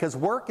that because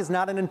work is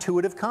not an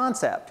intuitive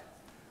concept.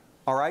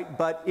 All right,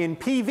 but in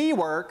PV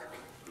work,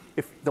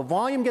 if the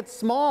volume gets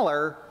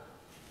smaller,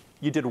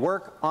 you did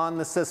work on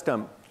the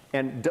system,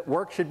 and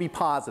work should be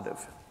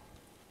positive.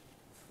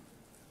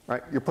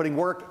 Right? You're putting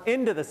work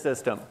into the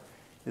system.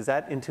 Is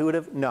that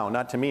intuitive? No,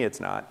 not to me, it's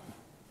not.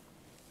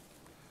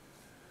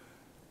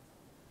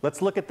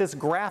 Let's look at this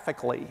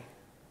graphically.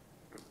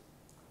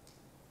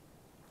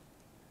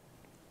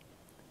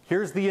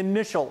 Here's the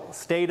initial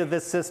state of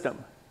this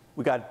system.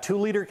 We got a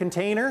 2-liter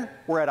container.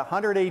 We're at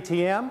 100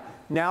 ATM.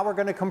 Now we're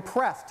going to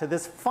compress to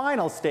this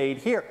final state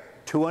here,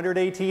 200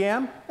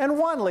 ATM and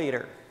 1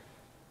 liter.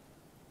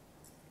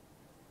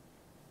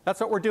 That's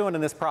what we're doing in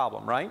this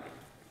problem, right?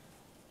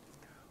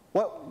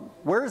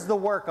 Where's the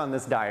work on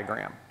this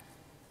diagram?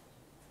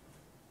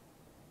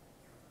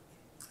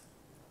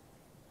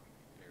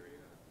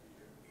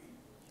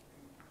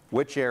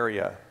 Which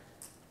area?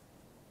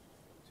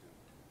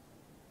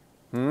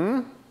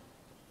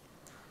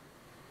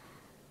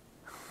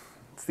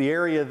 It's the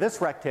area of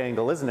this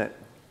rectangle, isn't it?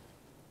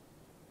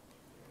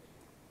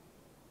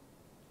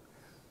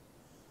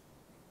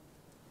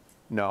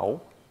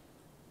 No.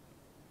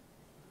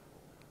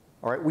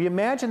 All right, we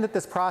imagine that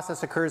this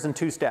process occurs in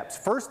 2 steps.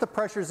 First, the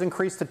pressure is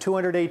increased to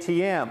 200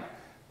 ATM.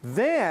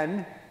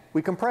 Then,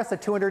 we compress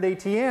at 200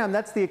 ATM.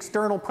 That's the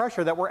external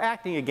pressure that we're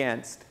acting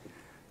against.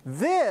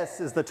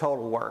 This is the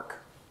total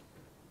work.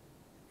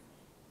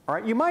 All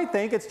right, you might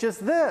think it's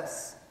just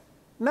this.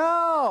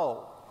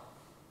 No.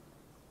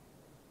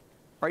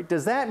 All right,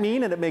 does that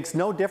mean that it makes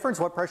no difference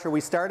what pressure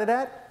we started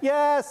at?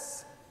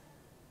 Yes.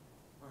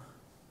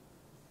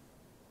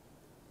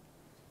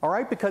 All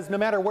right, because no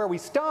matter where we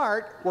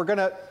start, we're going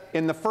to,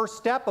 in the first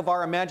step of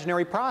our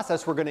imaginary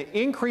process, we're going to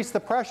increase the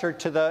pressure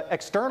to the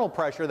external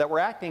pressure that we're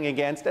acting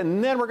against,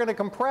 and then we're going to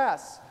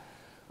compress.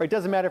 Right, it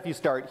doesn't matter if you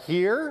start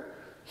here,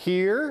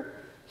 here,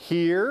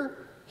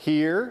 here,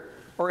 here,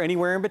 or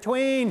anywhere in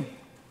between.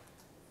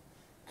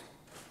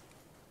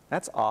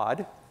 That's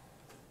odd.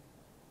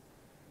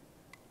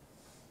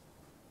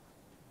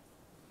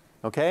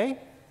 Okay?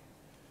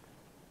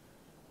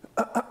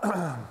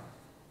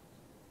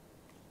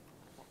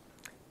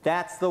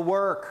 That's the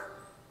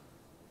work.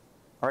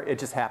 All right, it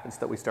just happens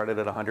that we started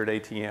at 100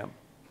 ATM.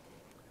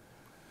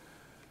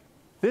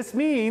 This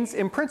means,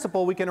 in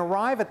principle, we can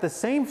arrive at the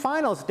same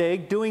final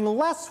state doing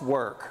less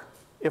work.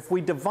 If we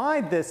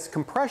divide this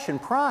compression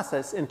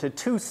process into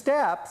 2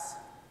 steps,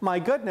 my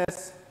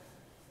goodness,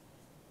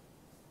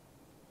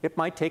 it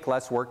might take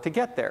less work to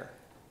get there.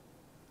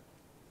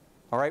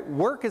 All right,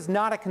 work is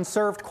not a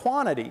conserved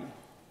quantity.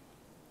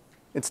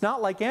 It's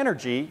not like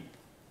energy.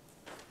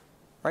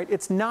 Right?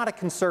 It's not a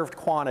conserved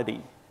quantity.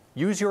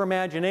 Use your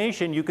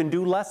imagination, you can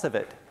do less of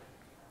it.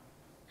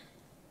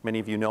 Many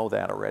of you know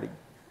that already.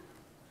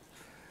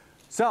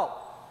 So,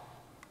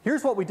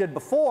 here's what we did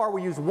before.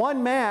 We used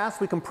 1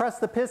 mass, we compress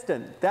the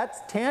piston. That's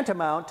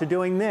tantamount to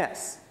doing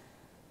this.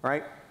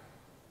 Right?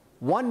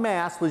 1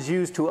 mass was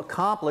used to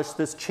accomplish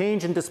this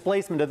change in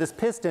displacement of this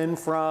piston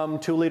from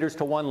 2 liters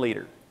to 1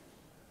 liter.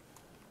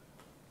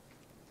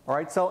 All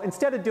right, so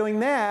instead of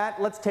doing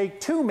that, let's take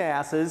 2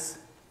 masses.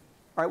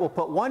 All right, we'll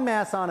put 1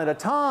 mass on at a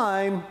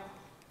time,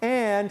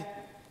 and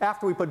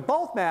after we put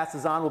both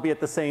masses on, we'll be at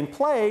the same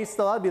place,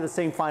 so that'll be the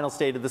same final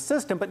state of the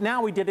system, but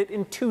now we did it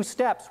in 2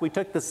 steps. We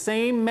took the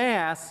same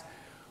mass,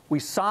 we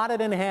sawed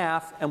it in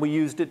half, and we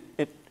used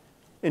it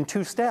in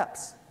 2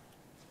 steps.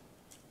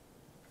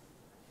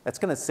 That's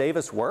going to save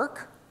us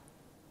work?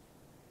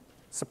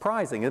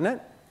 Surprising, isn't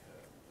it?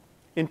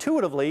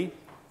 Intuitively,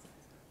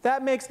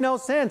 that makes no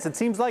sense. It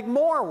seems like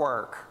more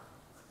work.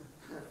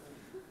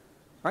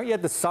 Right? You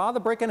had to saw the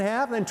brick in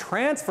half and then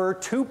transfer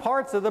 2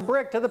 parts of the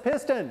brick to the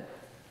piston.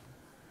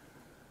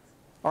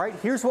 All right,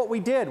 here's what we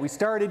did. We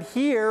started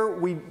here,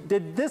 we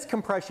did this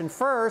compression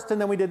first,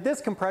 and then we did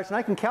this compression.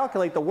 I can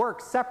calculate the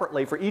work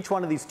separately for each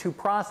one of these 2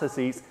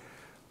 processes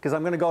because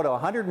I'm going to go to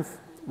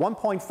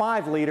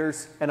 1.5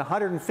 liters and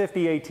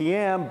 150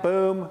 ATM,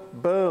 boom,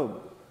 boom.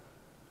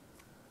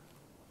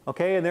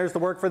 Okay, and there's the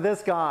work for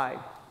this guy.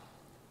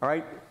 All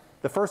right,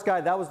 the first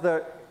guy, that was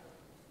the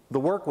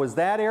work was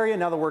that area,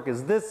 now the work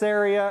is this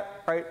area.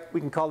 All right, we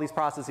can call these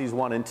processes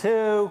 1 and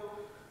 2.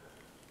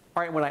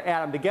 All right, when I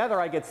add them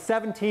together, I get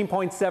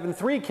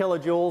 17.73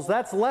 kilojoules.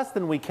 That's less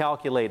than we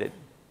calculated.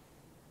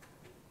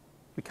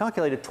 We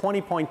calculated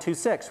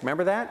 20.26.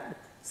 Remember that?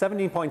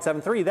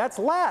 17.73. That's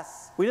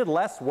less. We did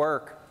less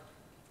work.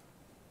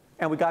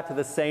 And we got to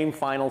the same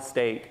final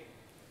state.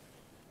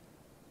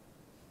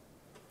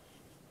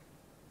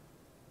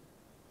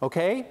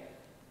 Okay?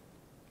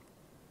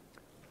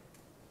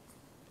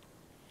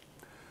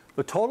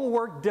 The total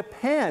work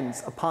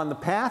depends upon the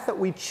path that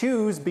we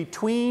choose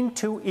between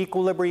 2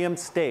 equilibrium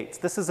states.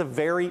 This is a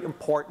very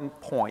important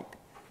point.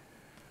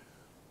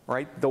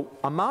 Right? The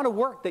amount of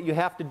work that you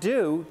have to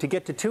do to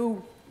get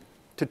to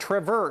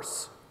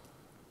traverse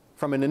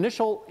from an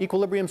initial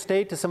equilibrium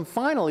state to some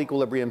final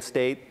equilibrium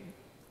state,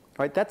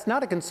 right? That's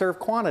not a conserved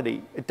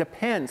quantity. It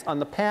depends on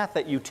the path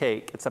that you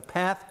take. It's a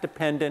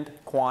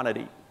path-dependent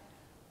quantity.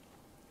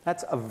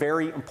 That's a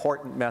very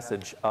important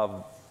message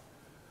of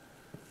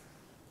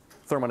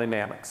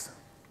thermodynamics.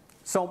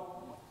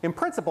 So in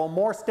principle,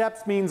 more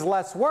steps means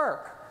less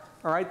work.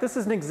 All right, this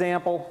is an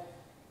example.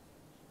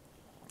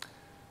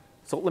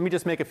 So let me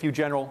just make a few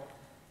general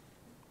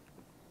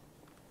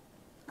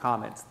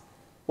comments.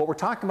 What we're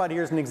talking about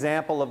here is an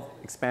example of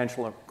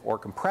expansion or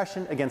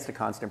compression against a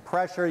constant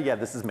pressure. Yeah,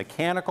 this is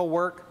mechanical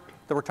work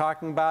that we're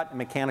talking about,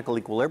 mechanical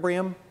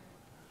equilibrium.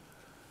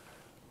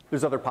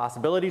 There's other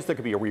possibilities. There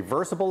could be a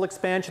reversible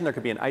expansion. There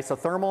could be an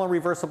isothermal and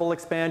reversible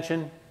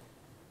expansion.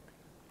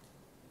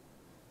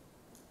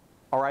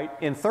 All right,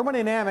 in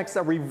thermodynamics,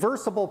 a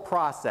reversible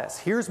process.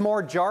 Here's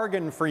more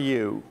jargon for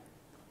you.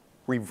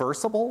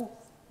 Reversible?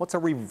 What's a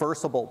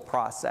reversible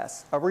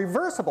process? A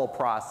reversible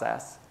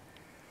process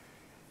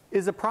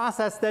is a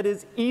process that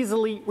is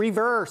easily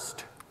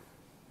reversed.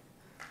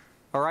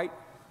 All right,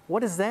 what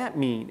does that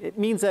mean? It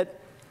means that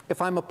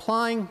if I'm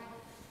applying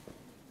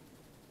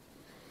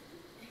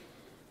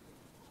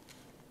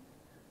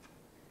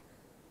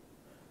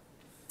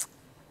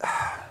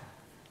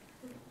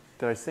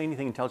did I say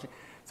anything intelligent?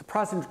 It's a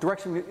process in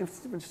direction.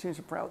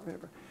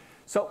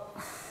 So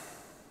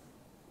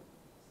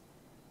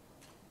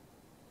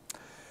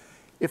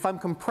if I'm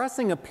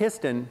compressing a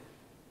piston,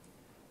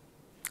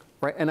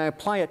 right, and I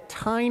apply a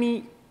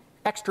tiny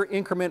extra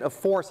increment of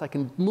force, I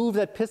can move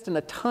that piston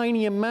a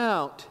tiny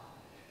amount.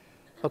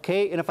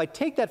 Okay, and if I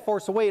take that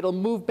force away, it'll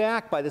move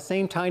back by the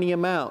same tiny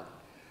amount.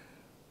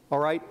 All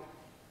right,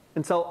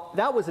 and so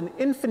that was an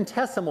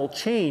infinitesimal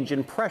change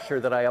in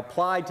pressure that I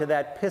applied to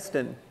that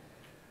piston.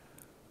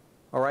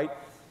 All right,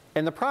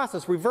 and the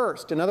process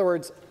reversed. In other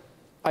words,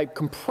 I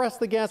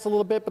compressed the gas a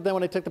little bit, but then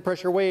when I took the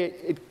pressure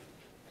away,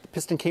 the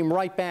piston came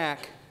right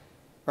back,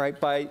 right,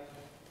 by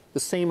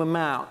the same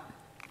amount.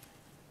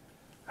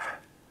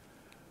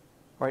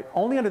 Right,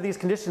 only under these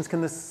conditions can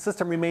the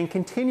system remain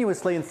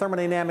continuously in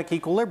thermodynamic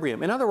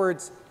equilibrium. In other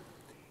words,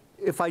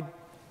 if I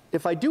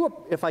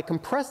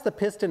compress the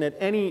piston at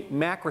any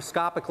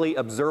macroscopically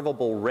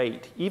observable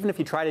rate, even if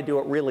you try to do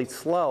it really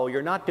slow,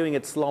 you're not doing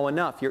it slow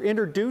enough. You're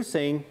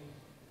introducing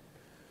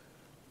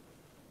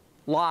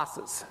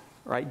losses,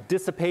 right?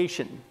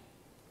 Dissipation.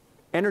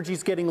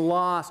 Energy's getting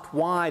lost.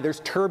 Why? There's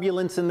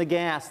turbulence in the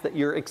gas that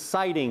you're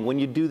exciting when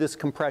you do this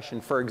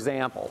compression, for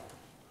example.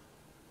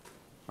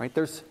 Right?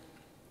 There's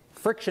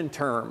friction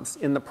terms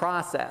in the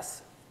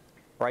process,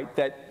 right,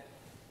 that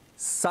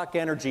suck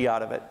energy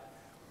out of it.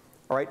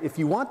 All right? If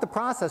you want the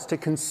process to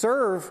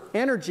conserve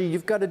energy,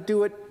 you've got to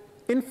do it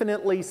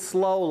infinitely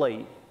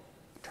slowly,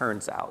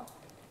 turns out.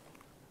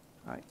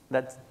 All right?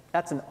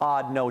 That's an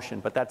odd notion,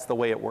 but that's the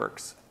way it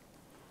works.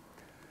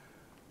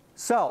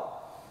 So,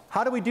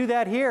 how do we do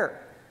that here?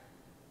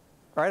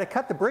 All right, I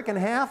cut the brick in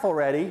half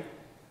already.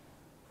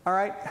 All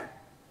right,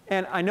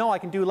 and I know I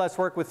can do less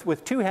work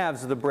with 2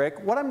 halves of the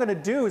brick. What I'm going to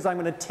do is I'm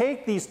going to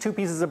take these 2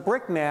 pieces of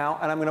brick now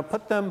and I'm going to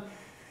put them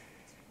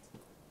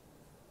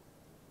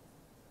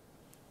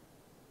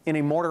in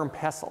a mortar and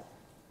pestle.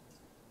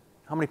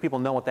 How many people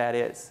know what that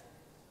is?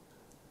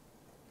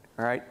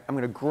 All right, I'm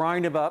going to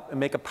grind them up and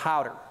make a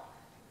powder.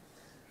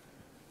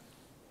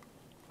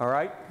 All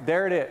right,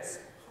 there it is.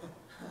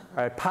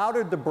 I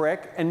powdered the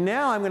brick, and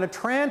now I'm going to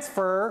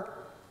transfer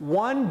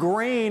 1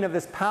 grain of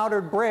this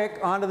powdered brick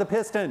onto the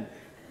piston.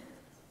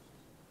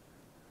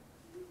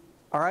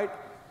 All right,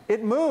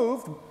 it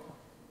moved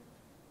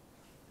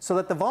so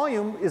that the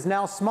volume is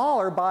now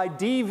smaller by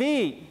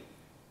dV.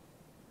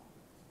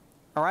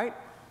 All right,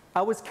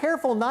 I was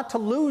careful not to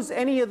lose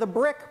any of the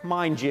brick,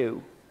 mind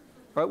you.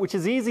 right, which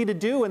is easy to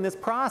do in this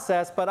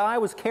process, but I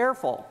was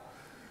careful.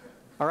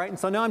 All right, and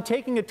so now I'm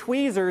taking a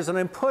tweezers and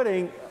I'm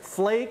putting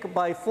flake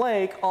by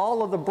flake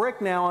all of the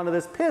brick now onto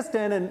this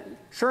piston, and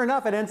sure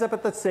enough, it ends up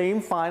at the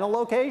same final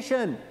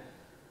location.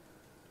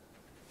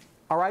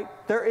 All right,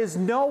 there is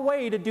no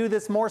way to do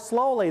this more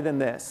slowly than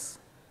this.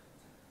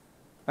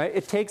 Right?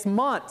 It takes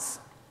months.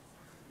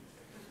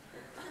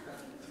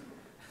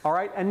 All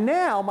right, and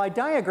now my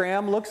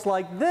diagram looks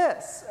like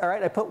this. All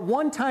right, I put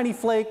one tiny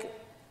flake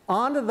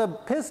onto the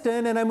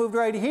piston and I moved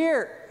right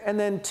here, and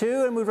then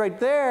 2 and moved right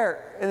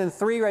there, and then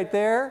 3 right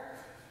there.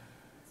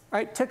 All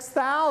right, it took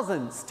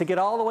thousands to get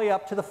all the way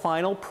up to the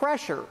final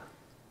pressure.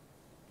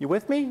 You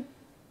with me?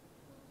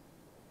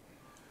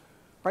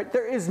 Right,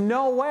 there is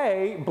no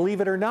way,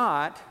 believe it or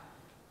not,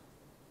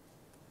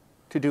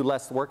 to do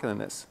less work than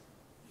this.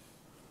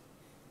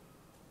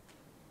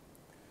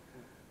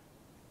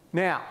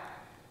 Now,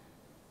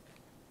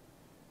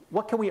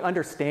 what can we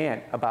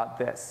understand about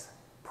this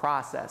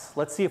process?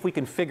 Let's see if we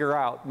can figure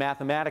out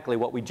mathematically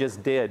what we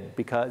just did,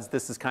 because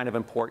this is kind of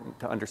important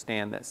to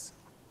understand this.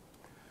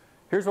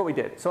 Here's what we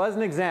did. So as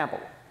an example,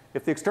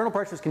 if the external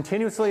pressure is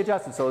continuously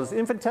adjusted, so it's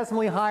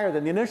infinitesimally higher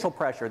than the initial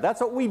pressure, that's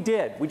what we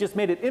did. We just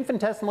made it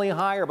infinitesimally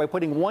higher by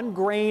putting 1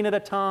 grain at a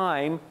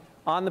time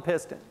on the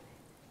piston.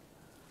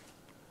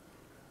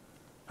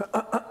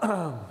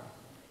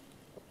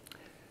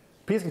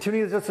 P is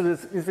continuously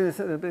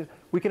adjusted.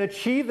 We can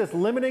achieve this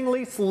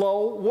limitingly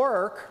slow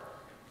work.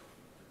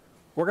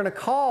 We're going to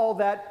call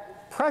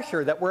that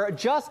pressure that we're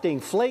adjusting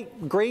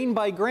flake grain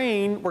by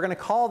grain, we're going to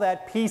call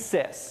that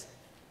P_sys.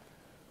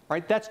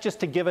 Right? That's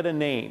just to give it a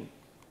name.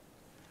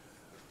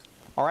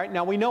 All right,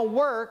 now we know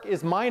work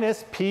is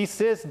minus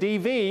P_sys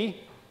dV.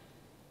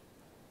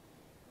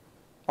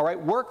 All right,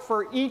 work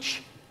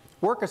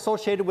work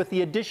associated with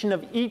the addition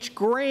of each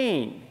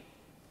grain.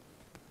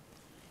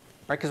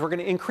 Right, because we're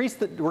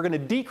going to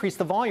decrease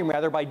the volume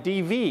rather by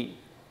dV.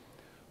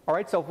 All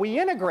right, so if we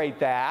integrate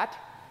that,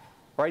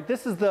 all right,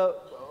 this is the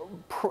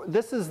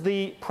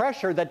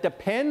pressure that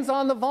depends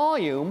on the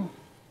volume.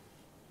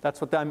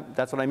 That's what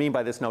I mean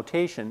by this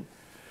notation.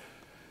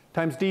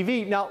 Times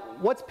dV. Now,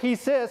 what's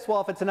P_sys? Well,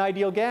 if it's an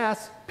ideal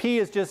gas, P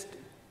is just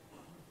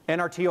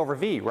nRT over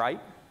V, right?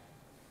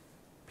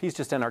 P is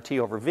just nRT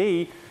over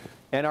V.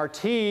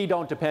 nRT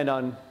don't depend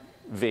on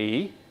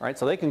V, right?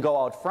 So they can go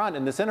out front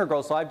in this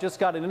integral. So I've just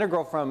got an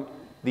integral from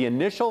the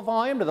initial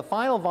volume to the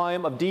final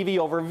volume of dV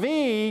over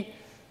V.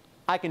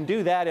 I can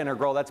do that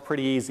integral. That's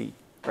pretty easy,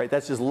 right?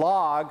 That's just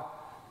log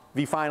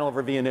V final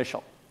over V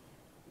initial.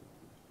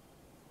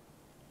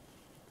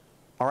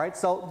 All right,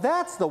 so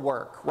that's the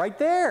work right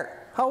there.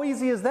 How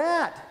easy is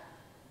that?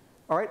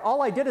 All right,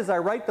 all I did is I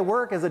write the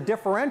work as a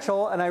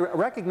differential, and I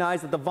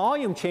recognize that the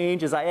volume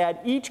change as I add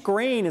each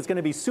grain is going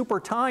to be super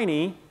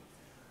tiny.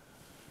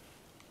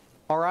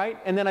 All right,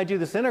 and then I do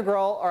this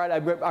integral. All right,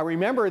 I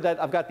remember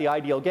that I've got the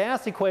ideal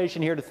gas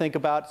equation here to think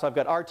about. So I've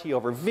got RT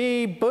over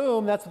V.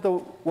 Boom, that's what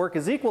the work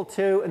is equal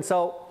to. And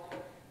so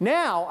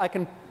now I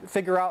can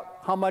figure out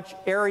how much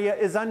area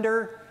is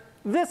under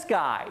this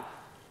guy.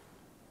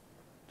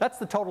 That's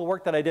the total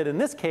work that I did in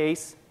this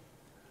case,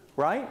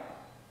 right?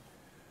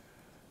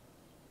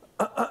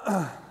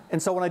 And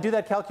so when I do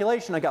that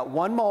calculation, I got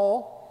 1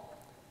 mole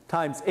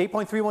times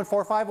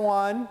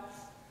 8.31451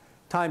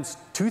 times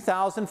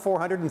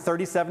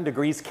 2,437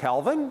 degrees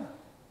Kelvin.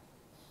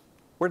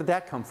 Where did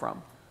that come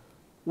from?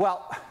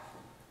 Well,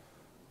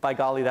 by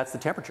golly, that's the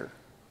temperature.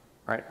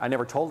 Right? I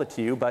never told it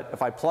to you, but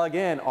if I plug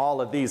in all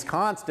of these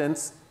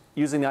constants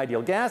using the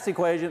ideal gas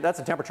equation, that's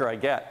the temperature I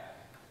get.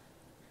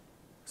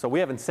 So we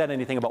haven't said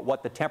anything about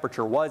what the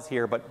temperature was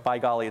here, but by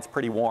golly, it's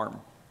pretty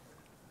warm.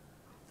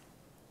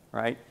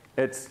 Right?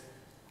 It's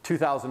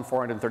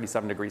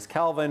 2,437 degrees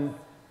Kelvin.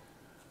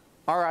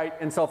 All right,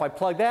 and so if I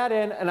plug that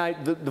in,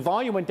 and the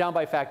volume went down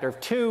by a factor of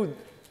 2,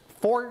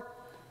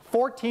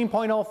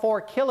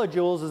 14.04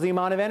 kilojoules is the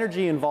amount of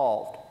energy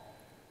involved.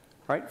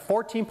 Right?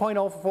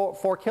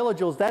 14.04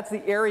 kilojoules, that's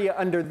the area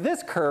under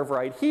this curve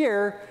right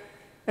here.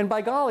 And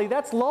by golly,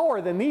 that's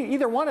lower than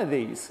either one of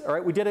these. All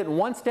right, we did it in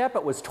 1 step,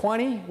 it was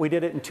 20. We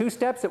did it in 2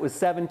 steps, it was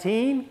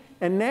 17.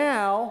 And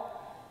now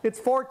it's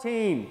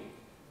 14.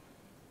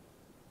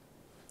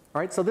 All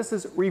right, so this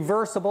is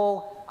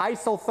reversible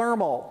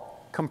isothermal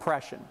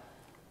compression.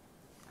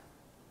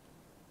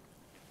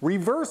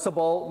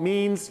 Reversible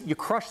means you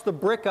crush the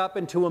brick up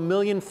into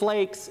 1,000,000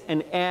 flakes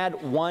and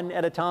add 1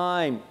 at a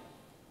time.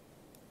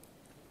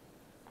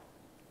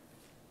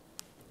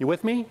 You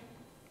with me?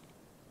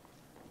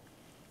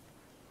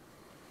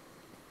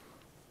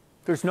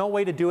 There's no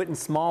way to do it in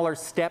smaller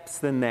steps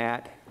than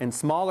that, and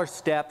smaller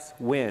steps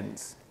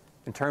wins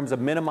in terms of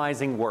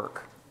minimizing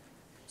work.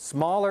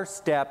 Smaller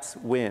steps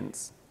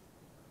wins.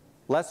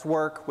 Less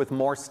work with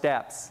more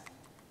steps.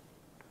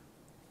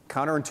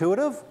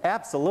 Counterintuitive?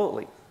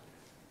 Absolutely.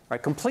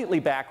 Right? Completely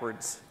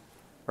backwards,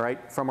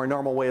 right, from our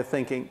normal way of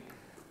thinking.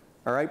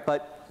 All right,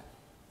 but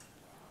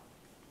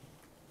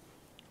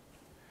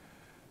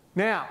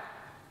now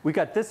we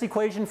got this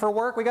equation for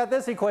work, we got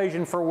this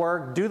equation for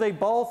work. Do they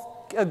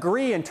both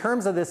agree in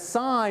terms of this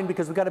sign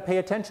because we've got to pay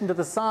attention to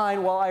the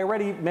sign. Well, I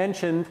already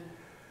mentioned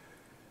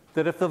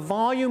that if the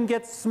volume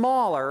gets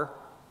smaller,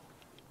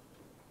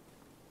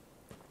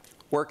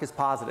 work is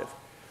positive.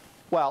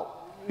 Well,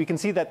 you can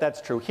see that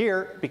that's true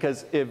here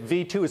because if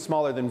V2 is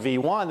smaller than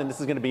V1, then this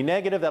is going to be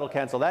negative. That'll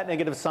cancel that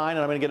negative sign,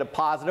 and I'm going to get a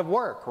positive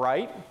work,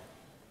 right?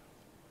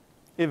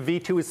 If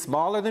V2 is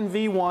smaller than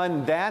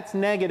V1, that's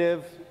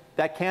negative.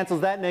 That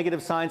cancels that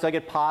negative sign, so I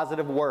get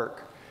positive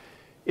work.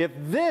 If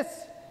this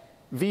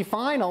V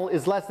final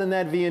is less than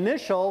that V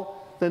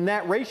initial, then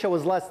that ratio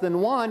is less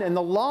than 1, and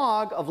the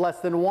log of less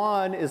than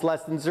 1 is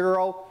less than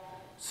 0.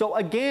 So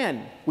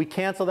again, we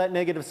cancel that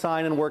negative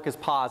sign and work is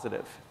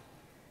positive.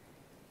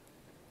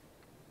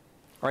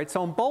 All right,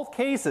 so in both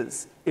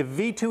cases, if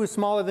V2 is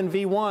smaller than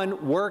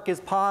V1, work is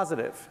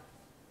positive.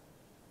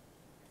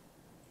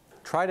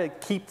 Try to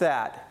keep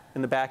that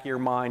in the back of your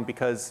mind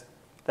because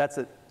that's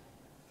a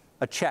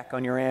check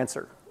on your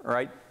answer, all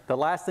right? The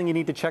last thing you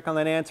need to check on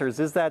that answer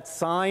is that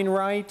sign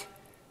right?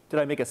 Did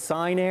I make a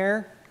sign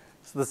error?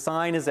 So the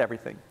sign is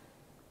everything.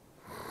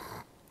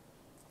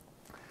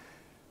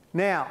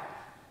 Now,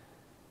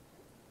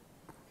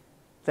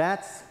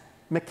 that's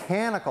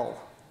mechanical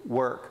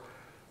work.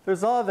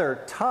 There's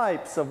other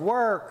types of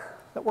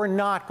work that we're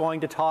not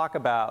going to talk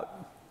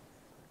about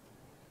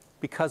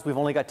because we've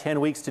only got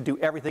 10 weeks to do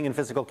everything in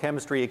physical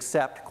chemistry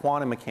except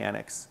quantum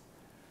mechanics.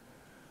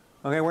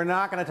 Okay, we're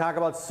not going to talk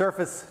about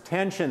surface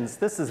tensions.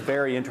 This is a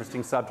very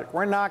interesting subject.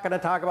 We're not going to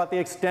talk about the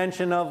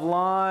extension of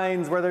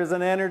lines where there's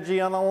an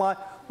energy on the line.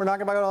 We're not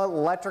going to talk about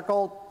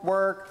electrical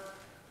work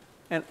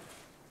and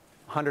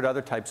 100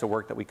 other types of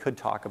work that we could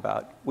talk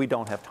about. We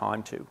don't have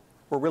time to.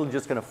 We're really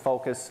just going to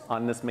focus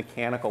on this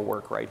mechanical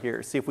work right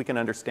here, see if we can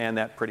understand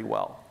that pretty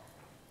well.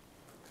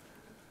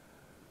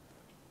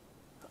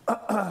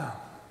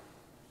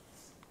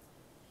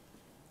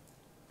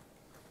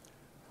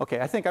 Okay,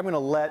 I think I'm going to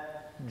let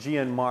G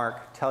and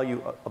Mark tell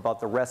you about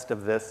the rest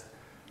of this.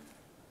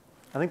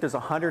 I think there's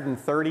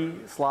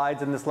 130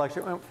 slides in this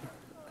lecture.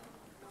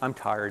 I'm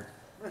tired.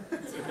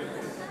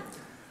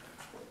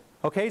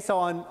 Okay, so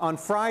on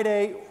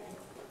Friday,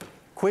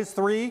 quiz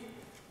 3.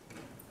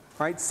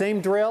 Right, same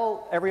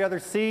drill, every other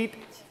seat,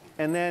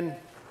 and then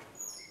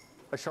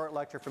a short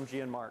lecture from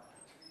G and Mark.